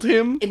sold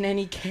him? In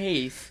any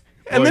case,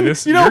 And Boy, then,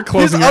 this, you know, your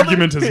closing his other-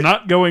 argument is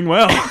not going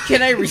well.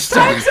 can I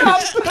restart?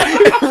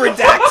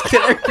 Redact.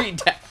 Can I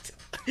redact?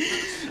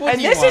 What And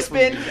do you this want has from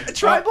been me? a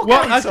tribal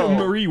Well, council.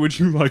 Marie, would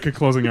you like a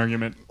closing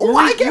argument? Oh,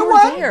 I get You were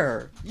one.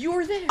 there. You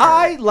were there.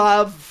 I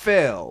love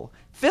Phil.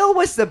 Phil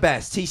was the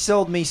best. He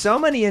sold me so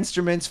many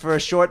instruments for a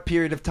short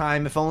period of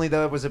time, if only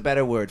there was a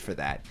better word for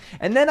that.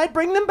 And then I'd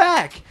bring them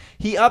back.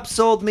 He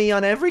upsold me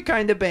on every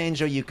kind of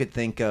banjo you could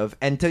think of,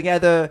 and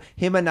together,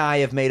 him and I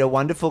have made a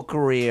wonderful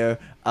career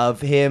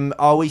of him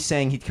always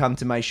saying he'd come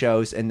to my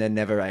shows and then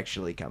never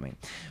actually coming.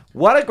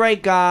 What a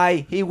great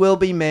guy. He will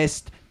be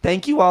missed.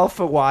 Thank you all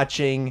for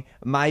watching.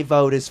 My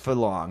vote is for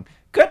Long.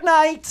 Good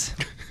night.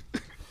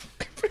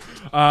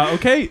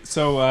 Okay,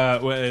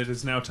 so it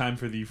is now time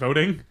for the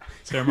voting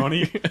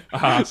ceremony.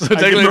 So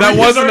technically that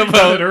wasn't a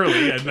vote.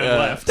 early and then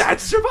left.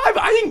 That's Survivor.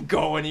 I didn't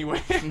go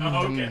anywhere.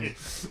 Oh, okay.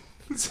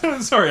 So,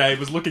 sorry, I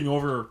was looking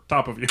over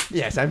top of you.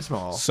 Yes, I'm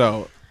small.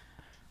 So,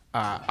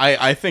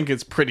 I think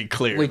it's pretty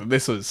clear Wait, that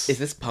this was... Is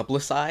this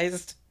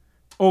publicized?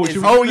 Oh, should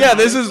we Oh, do yeah,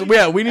 this this is... honestly?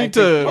 Yeah, we need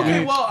to...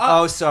 Okay, well,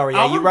 Oh, sorry.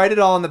 Yeah, I'll you rem- write it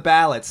all on the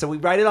ballots. So we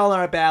write it all on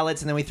our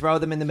ballots, and then we throw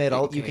them in the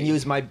middle. You can Okay.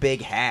 use my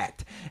big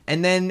hat.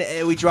 And then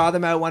we draw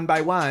them out one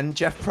by one.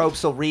 Jeff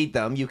Probst will read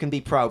them. You can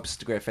be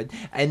Probst, Griffin.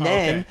 And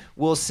then Okay.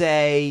 we'll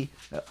say,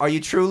 are you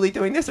truly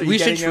doing this? Are you We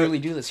should getting truly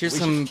do this. Here's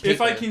some.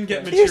 if I paper. can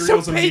get Here's some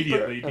materials paper.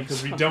 immediately,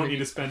 because we don't need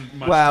to spend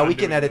much Well, time we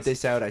can doing edit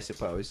this out, I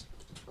suppose.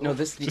 No,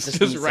 this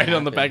Just needs to write it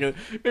on the back happen.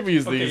 of... Maybe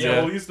use Okay, these, yeah,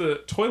 yeah. we'll use the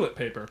toilet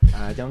paper.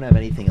 I don't have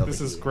anything over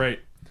This is here. great.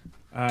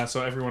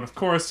 So everyone, of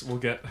course, will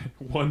get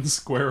one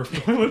square of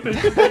toilet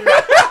paper.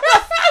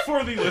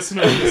 For the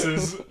listener, this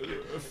is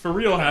for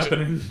real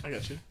happening. I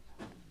got you.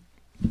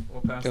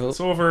 We'll pass Oh. this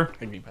over. I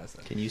can be past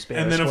that. Can you spare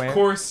And a then, square? of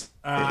course,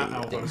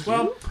 I'll vote as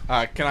well.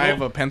 Can I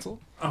have a pencil?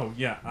 Oh,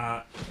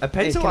 yeah. A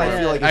pencil, Can I I-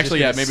 feel like is Actually,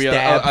 yeah, just maybe gonna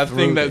stab a through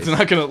thing that's this.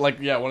 not gonna, like,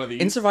 yeah, one of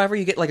these. In Survivor,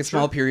 you get like a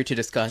small period to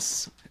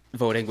discuss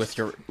voting with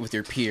your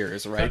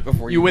peers, right?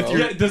 Before You you with vote.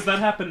 your- Yeah, does that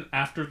happen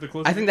after the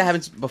closing? I think that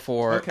happens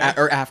before Okay.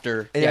 or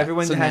after. And Yeah,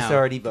 everyone so has now- to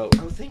already vote.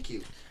 Oh, thank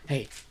you.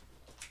 Hey,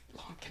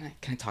 Long, can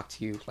I talk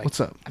to you? Like,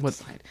 What's up? What-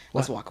 outside?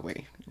 Let's walk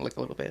away, like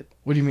a little bit.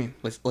 What do you mean?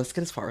 Let's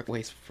get as far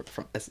away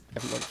from as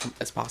everyone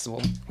as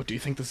possible. What do you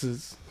think this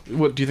is?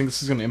 What do you think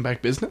this is going to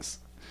impact business?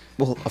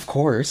 Well, of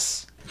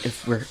course,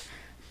 if we're,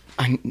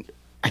 I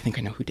think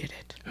I know who did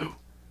it. Who?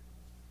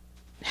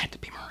 It had to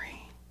be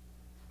Marie.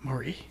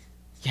 Marie.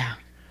 Yeah,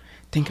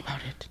 think about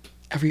it.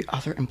 Every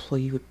other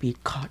employee would be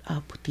caught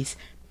up with these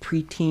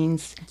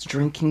preteens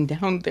drinking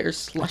down their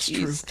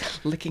slushies,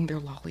 licking their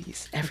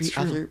lollies. Every That's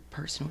true. other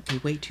person would be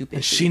way too busy.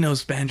 And she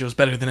knows banjos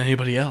better than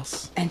anybody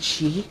else. And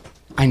she,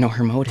 I know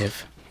her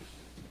motive.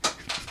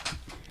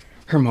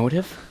 Her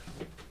motive?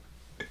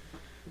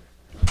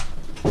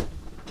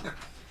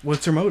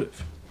 What's her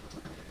motive?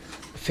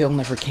 Phil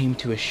never came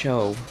to a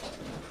show,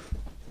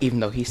 even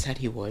though he said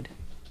he would.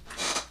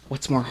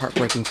 What's more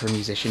heartbreaking for a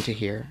musician to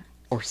hear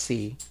or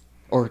see,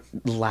 or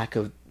lack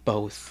of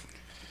both?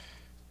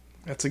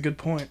 That's a good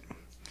point.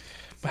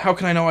 But how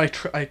can I know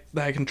that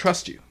I can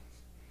trust you?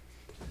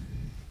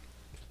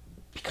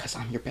 Because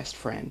I'm your best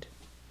friend.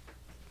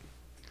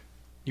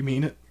 You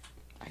mean it?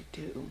 I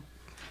do.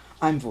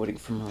 I'm voting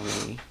for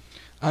Marie.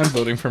 I'm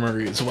voting for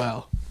Marie as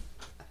well.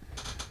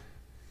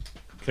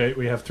 Okay,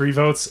 we have 3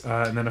 votes,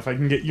 and then if I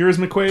can get yours,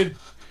 McQuaid,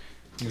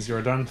 because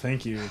you're done.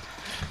 Thank you.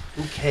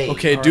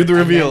 Okay, do the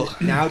reveal.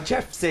 Now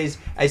Jeff says,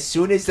 as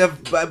soon as the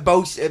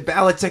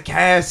ballots are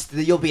cast,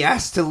 you'll be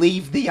asked to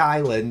leave the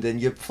island,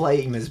 and your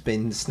flame has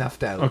been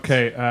snuffed out.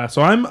 Okay,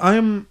 so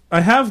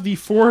I have the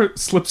 4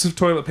 slips of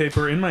toilet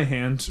paper in my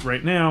hand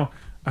right now.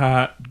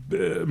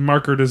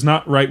 Marker does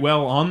not write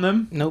well on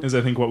them. Nope. Is I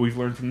think what we've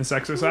learned from this I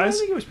exercise.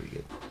 think it was pretty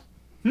good.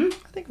 I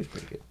think it was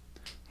pretty good.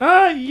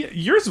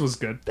 Yours was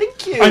good.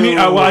 Thank you. I mean,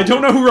 well, I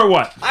don't know who wrote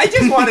what. I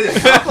just wanted a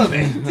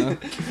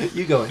compliment.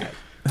 You go ahead.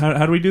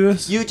 How do we do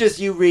this?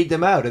 You read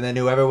them out, and then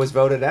whoever was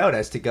voted out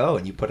has to go,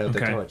 and you put out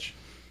the Okay. torch.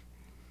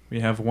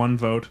 We have 1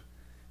 vote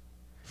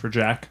for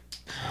Jack.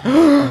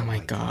 Oh my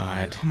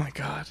god. Oh my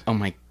god. Oh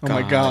my god. Oh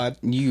my god.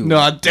 You.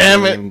 No,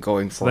 damn it. I'm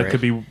going for That it.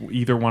 could be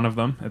either one of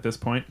them at this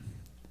point.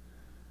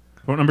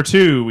 Vote number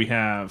 2, we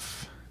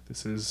have...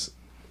 This is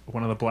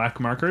one of the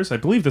black markers. I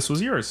believe this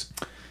was yours.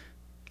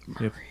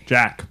 Yep,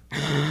 Jack.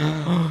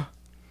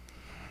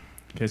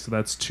 Okay, so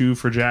that's 2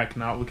 for Jack.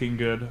 Not looking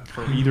good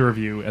for either of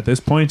you at this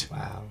point.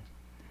 Wow.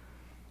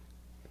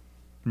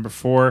 Number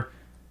 4.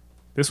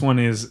 This one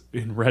is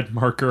in red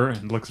marker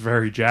and looks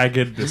very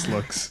jagged. This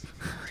looks...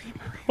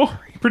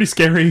 pretty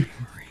scary.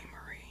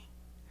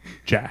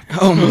 Jack.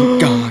 Oh my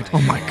god.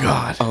 Oh my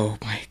god. Oh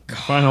my god.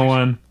 Final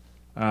one.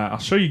 I'll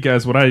show you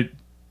guys what I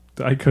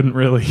couldn't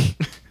really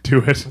do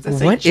it.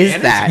 What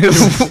is that?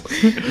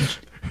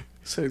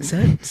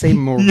 Say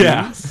Maurice.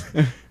 Yeah.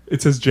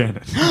 It says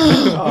Janet.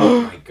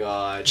 Oh my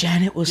god.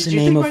 Janet was Did the you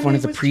name think of my one name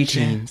of the was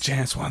preteens.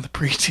 Janet's one of the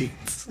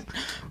preteens.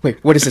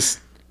 Wait, what is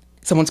this?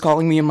 Someone's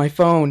calling me on my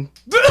phone.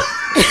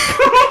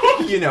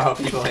 You know how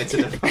people answer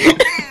the phone.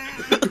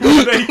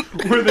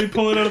 where they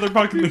pull it out of their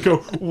pocket and they go,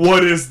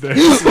 "What is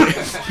this?" What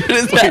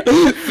is that?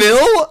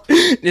 Phil?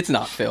 It's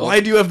not Phil. Why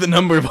do you have the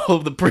number of all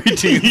of the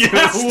preteens?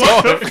 Yeah,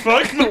 what the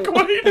fuck,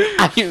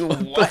 McQuaid?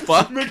 What the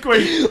fuck?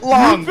 McQuaid,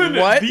 Long,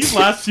 what? These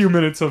last few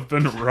minutes have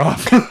been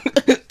rough.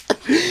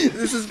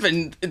 This has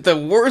been the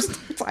worst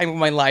time of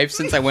my life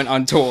since I went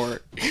on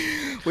tour.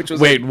 Which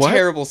was Wait, a what?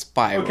 terrible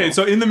spiral. Okay,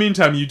 so in the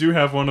meantime, you do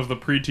have one of the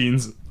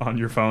preteens on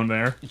your phone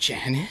there.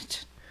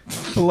 Janet?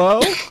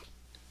 Hello?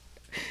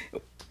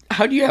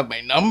 How do you have my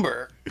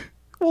number?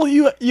 Well,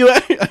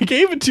 I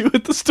gave it to you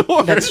at the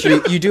store. That's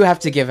true. You do have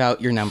to give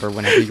out your number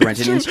whenever you rent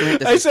an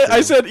instrument. You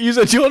said, you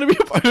said, do you want to be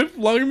a part of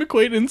Long and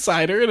McQuaid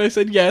Insider? And I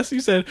said, yes.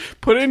 You said,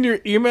 put in your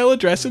email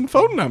address and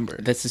phone number.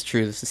 This is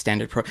true. This is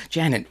standard pro.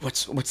 Janet,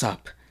 what's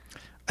up?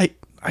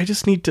 I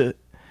just need to,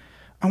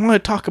 I want to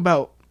talk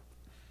about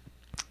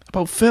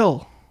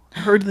Phil. I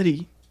heard that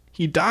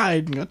he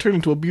died and got turned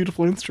into a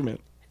beautiful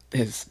instrument.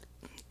 His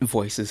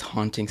voice is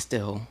haunting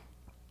still.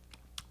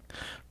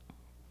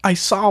 I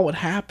saw what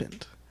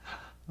happened.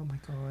 Oh my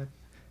god.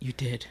 You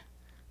did.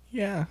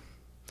 Yeah.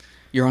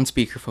 You're on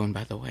speakerphone,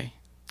 by the way.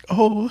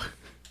 Oh,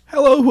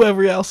 hello,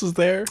 whoever else is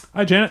there.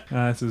 Hi, Janet.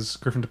 This is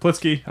Griffin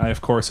Duplitsky. I,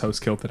 of course,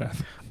 host Killed to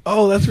Death.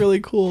 Oh, that's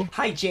really cool.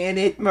 Hi,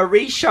 Janet.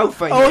 Marie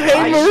Chauffeur. Oh, hey,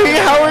 Hi, Marie,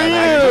 Janet. how are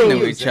Hi, you? We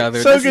know each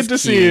other. So This good is to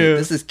see cute. you.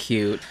 This is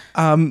cute.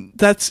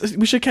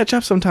 We should catch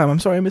up sometime. I'm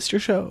sorry I missed your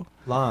show.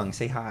 Long,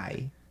 say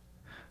hi.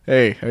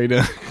 Hey, how you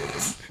doing?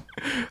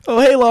 Oh,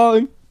 hey,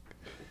 Long.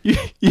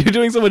 You're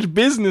doing so much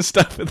business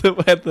stuff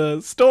at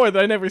the store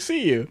that I never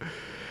see you.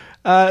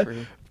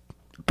 True.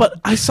 But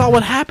I saw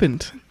what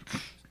happened.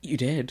 You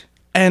did.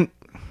 And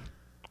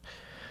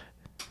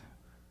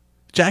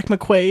Jack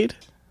McQuaid.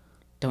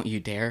 Don't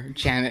you dare,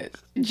 Janet.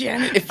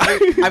 Janet, if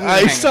you're, I'm gonna I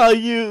hang saw up.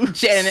 you.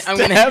 Janet, I'm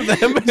gonna have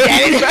them.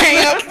 Janet,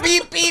 hang up.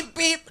 Beep, beep,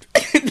 beep.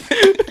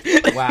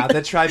 Wow,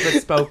 the tribe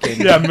has spoken.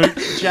 Yeah,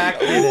 Jack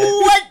did it.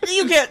 What?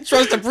 You can't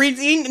trust a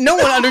preteen? No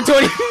one under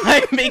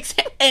 25 makes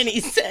any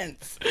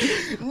sense.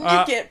 You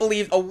can't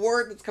believe a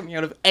word that's coming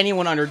out of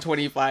anyone under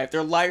 25.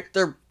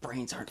 Their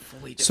brains aren't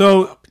fully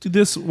developed. So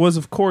this was,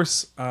 of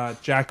course,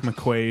 Jack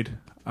McQuaid,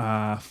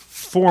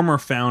 former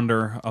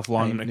founder of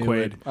Long and knew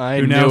McQuaid, it. I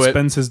who now knew it.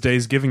 spends his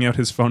days giving out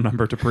his phone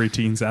number to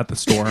preteens at the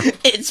store.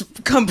 It's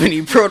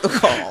company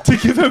protocol. To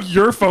give out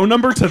your phone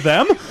number to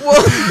them?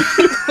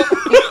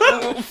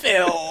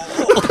 Phil.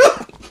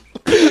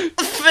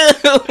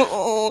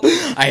 Phil.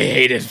 I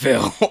hated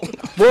Phil.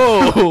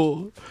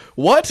 Whoa.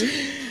 What?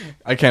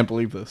 I can't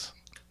believe this.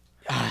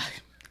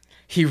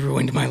 He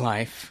ruined my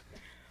life.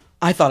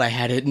 I thought I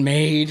had it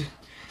made.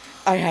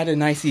 I had a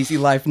nice, easy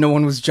life. No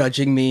one was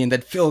judging me, and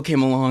then Phil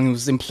came along and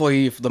was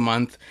employee of the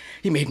month.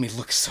 He made me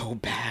look so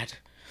bad.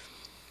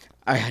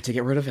 I had to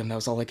get rid of him. That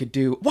was all I could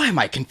do. Why am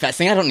I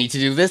confessing? I don't need to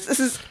do this. This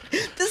is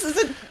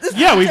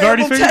Yeah, a we've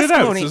already terrible figured it out.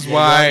 testimony. This is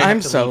why You have I'm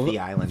to so- leave the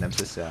island. I'm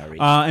so sorry.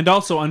 And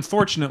also,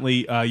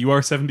 unfortunately, you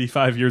are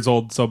 75 years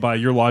old, so by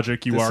your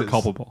logic, you This are is-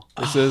 culpable.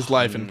 This is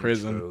life in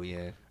prison. True,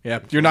 yeah. Yeah,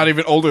 you're not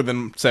even older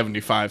than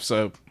 75,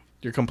 so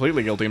you're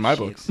completely guilty in my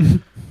books.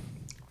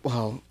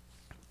 Well,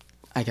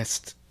 I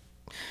guess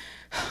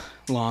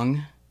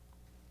Long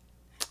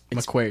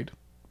McQuaid.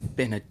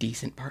 been a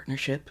decent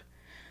partnership.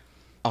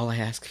 all I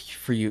ask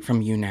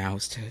from you now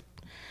is to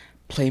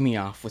play me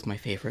off with my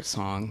favorite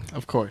song.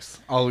 Of course.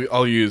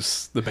 I'll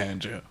use the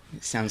banjo.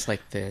 It sounds like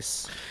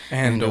this.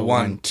 And a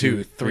 1,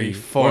 2, 3,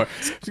 4.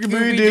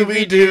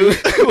 Scooby-Dooby-Doo,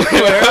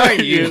 where are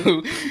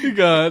you? You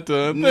got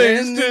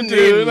things to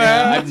do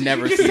now. I've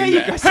never seen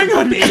that. Hang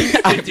on.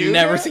 I've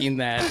never seen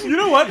that. You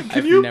know what? Can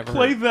I've you never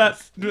play heard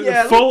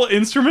that full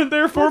instrument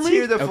there for Let's me?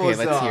 hear the full Okay,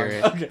 let's song. hear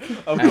it. Okay,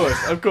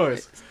 of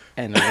course.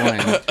 And the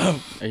 1.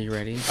 Are you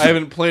ready? I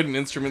haven't played an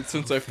instrument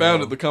since I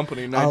founded the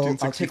company in I'll take one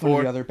of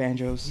 1964. the other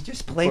banjos. You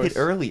just played it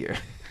earlier.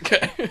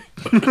 Okay.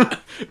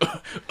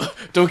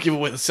 Don't give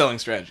away the selling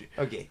strategy.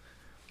 Okay,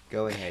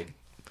 go ahead.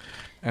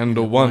 And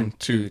a 1,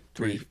 2,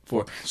 3,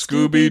 4.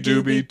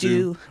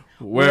 Scooby-Dooby-Doo,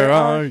 where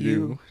are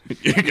you?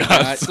 You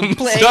got some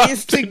place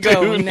stuff to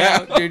go now.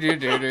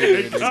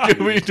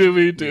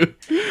 Scooby-Dooby-Doo,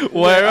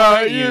 where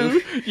are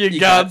you? You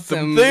got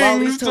some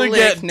things to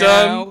get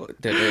done.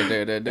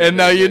 And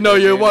now you know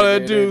you want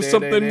to do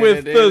something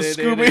with the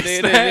Scooby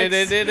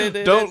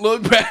snacks. Don't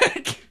look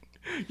back.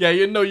 Yeah,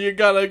 you know you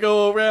gotta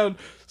go around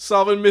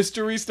solving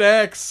mystery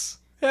stacks.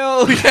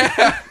 Hell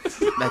yeah.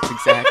 That's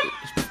exactly.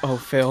 Oh,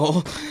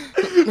 Phil.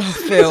 Oh,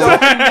 Phil.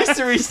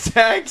 Mystery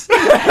stacks.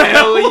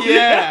 Hell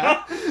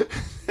yeah.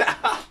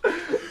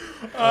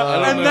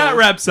 And that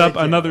wraps up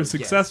another Yes,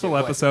 successful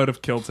yes, episode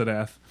of Kill to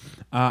Death.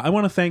 I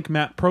want to thank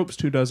Matt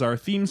Probst, who does our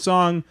theme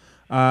song,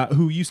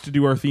 who used to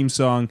do our theme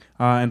song,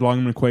 and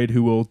Long and McQuaid,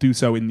 who will do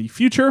so in the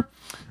future.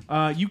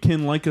 You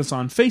can like us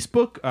on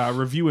Facebook,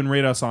 review and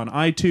rate us on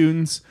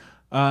iTunes,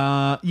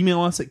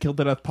 email us at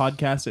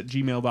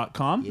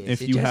killtodeathpodcast@gmail.com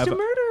if you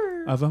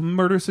have a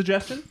murder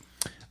suggestion.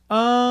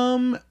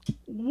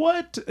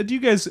 What do you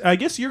guys? I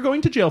guess you're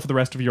going to jail for the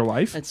rest of your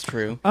life. That's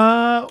true.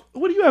 What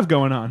do you have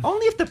going on?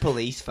 Only if the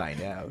police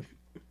find out.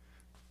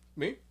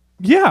 Me?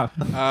 Yeah.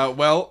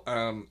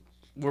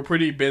 We're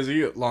pretty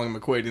busy at Long and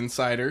McQuaid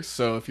Insider,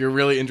 so if you're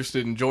really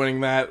interested in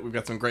joining that, we've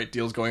got some great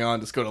deals going on.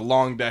 Just go to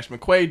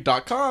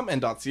long-mcquaid.com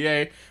and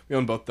 .ca. We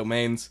own both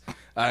domains.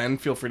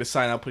 And feel free to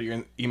sign up, put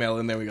your email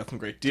in there. We got some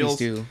great deals.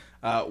 Please do.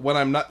 When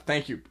I'm not,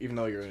 thank you, even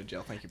though you're in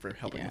jail, thank you for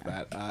helping with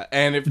that.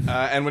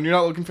 And when you're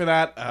not looking for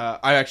that,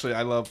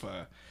 I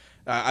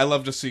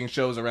love just seeing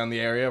shows around the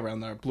area,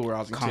 around our Blue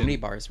Rosington. Comedy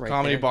bars right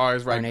Comedy there.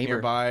 bars right Our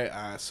neighbor.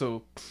 nearby.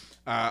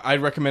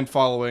 I'd recommend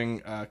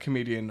following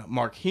comedian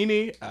Mark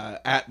Heeney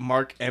at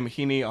Mark M.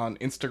 Heeney on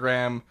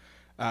Instagram,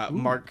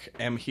 Mark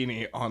M.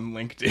 Heeney on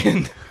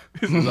LinkedIn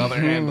is his other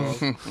handle.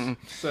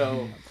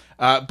 So,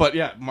 but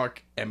yeah,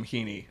 Mark M.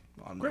 Heeney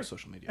on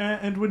social media.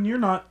 And when you're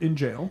not in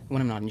jail,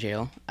 When I'm not in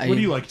jail, what do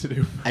you like to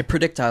do? I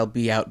predict I'll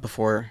be out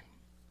before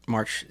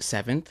March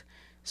 7th.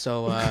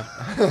 So I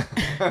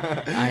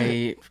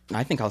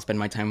think I'll spend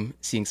my time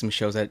seeing some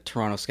shows at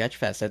Toronto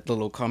Sketchfest at the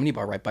little comedy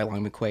bar right by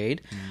Long McQuaid.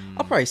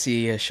 I'll probably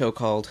see a show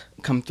called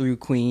Come Through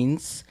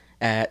Queens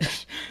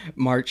at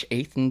March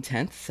 8th and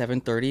 10th,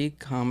 7:30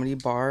 comedy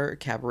bar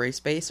cabaret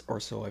space, or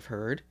so I've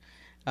heard.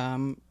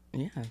 Yeah,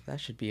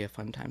 that should be a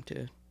fun time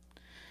to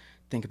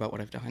think about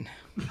what I've done.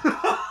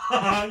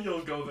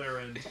 You'll go there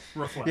and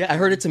reflect. Yeah, I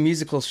heard it's a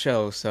musical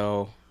show,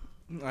 so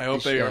I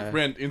hope they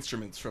rent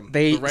instruments from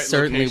they the right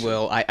certainly location.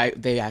 will.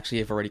 They actually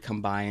have already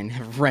come by and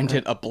have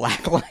rented a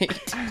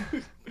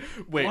blacklight.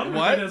 Wait, What?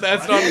 what?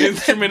 That's not an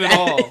instrument at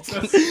all.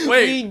 Wait,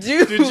 We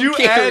do did you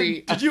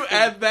carry-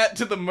 add that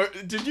to the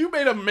did you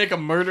make a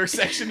murder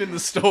section in the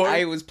store?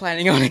 I was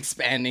planning on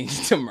expanding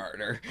to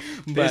murder.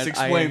 This But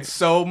explains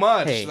so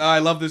much. Hey, I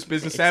love this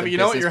business it's savvy. a You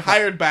know what? business You're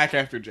hired back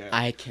after jail.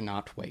 I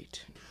cannot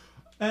wait.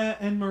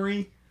 And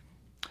Marie?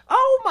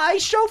 Oh, my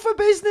chauffeur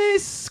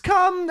business!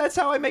 Come, that's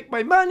how I make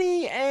my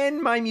money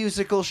and my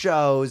musical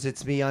shows.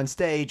 It's me on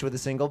stage with a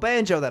single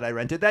banjo that I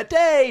rented that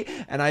day,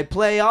 and I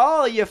play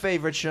all your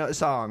favorite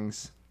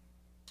songs.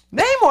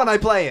 Name one, I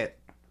play it.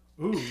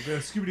 Ooh, the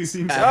Scooby-Doo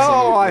theme song.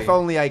 Oh, Absolutely. if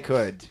only I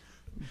could.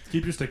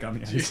 Keep your stick on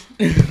the ice.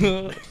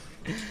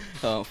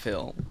 Oh,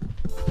 Phil.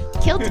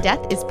 Killed to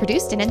Death is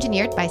produced and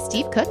engineered by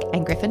Steve Cook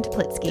and Griffin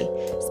Toplitsky.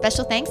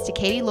 Special thanks to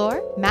Katie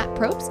Lohr, Matt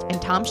Probst,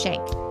 and Tom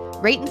Shank.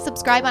 Rate and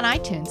subscribe on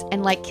iTunes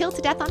and like Killed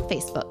to Death on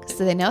Facebook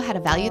so they know how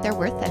to value their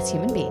worth as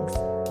human beings.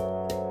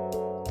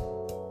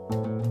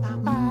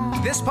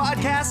 This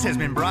podcast has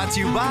been brought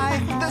to you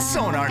by the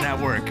Sonar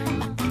Network.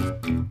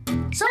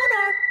 Sonar!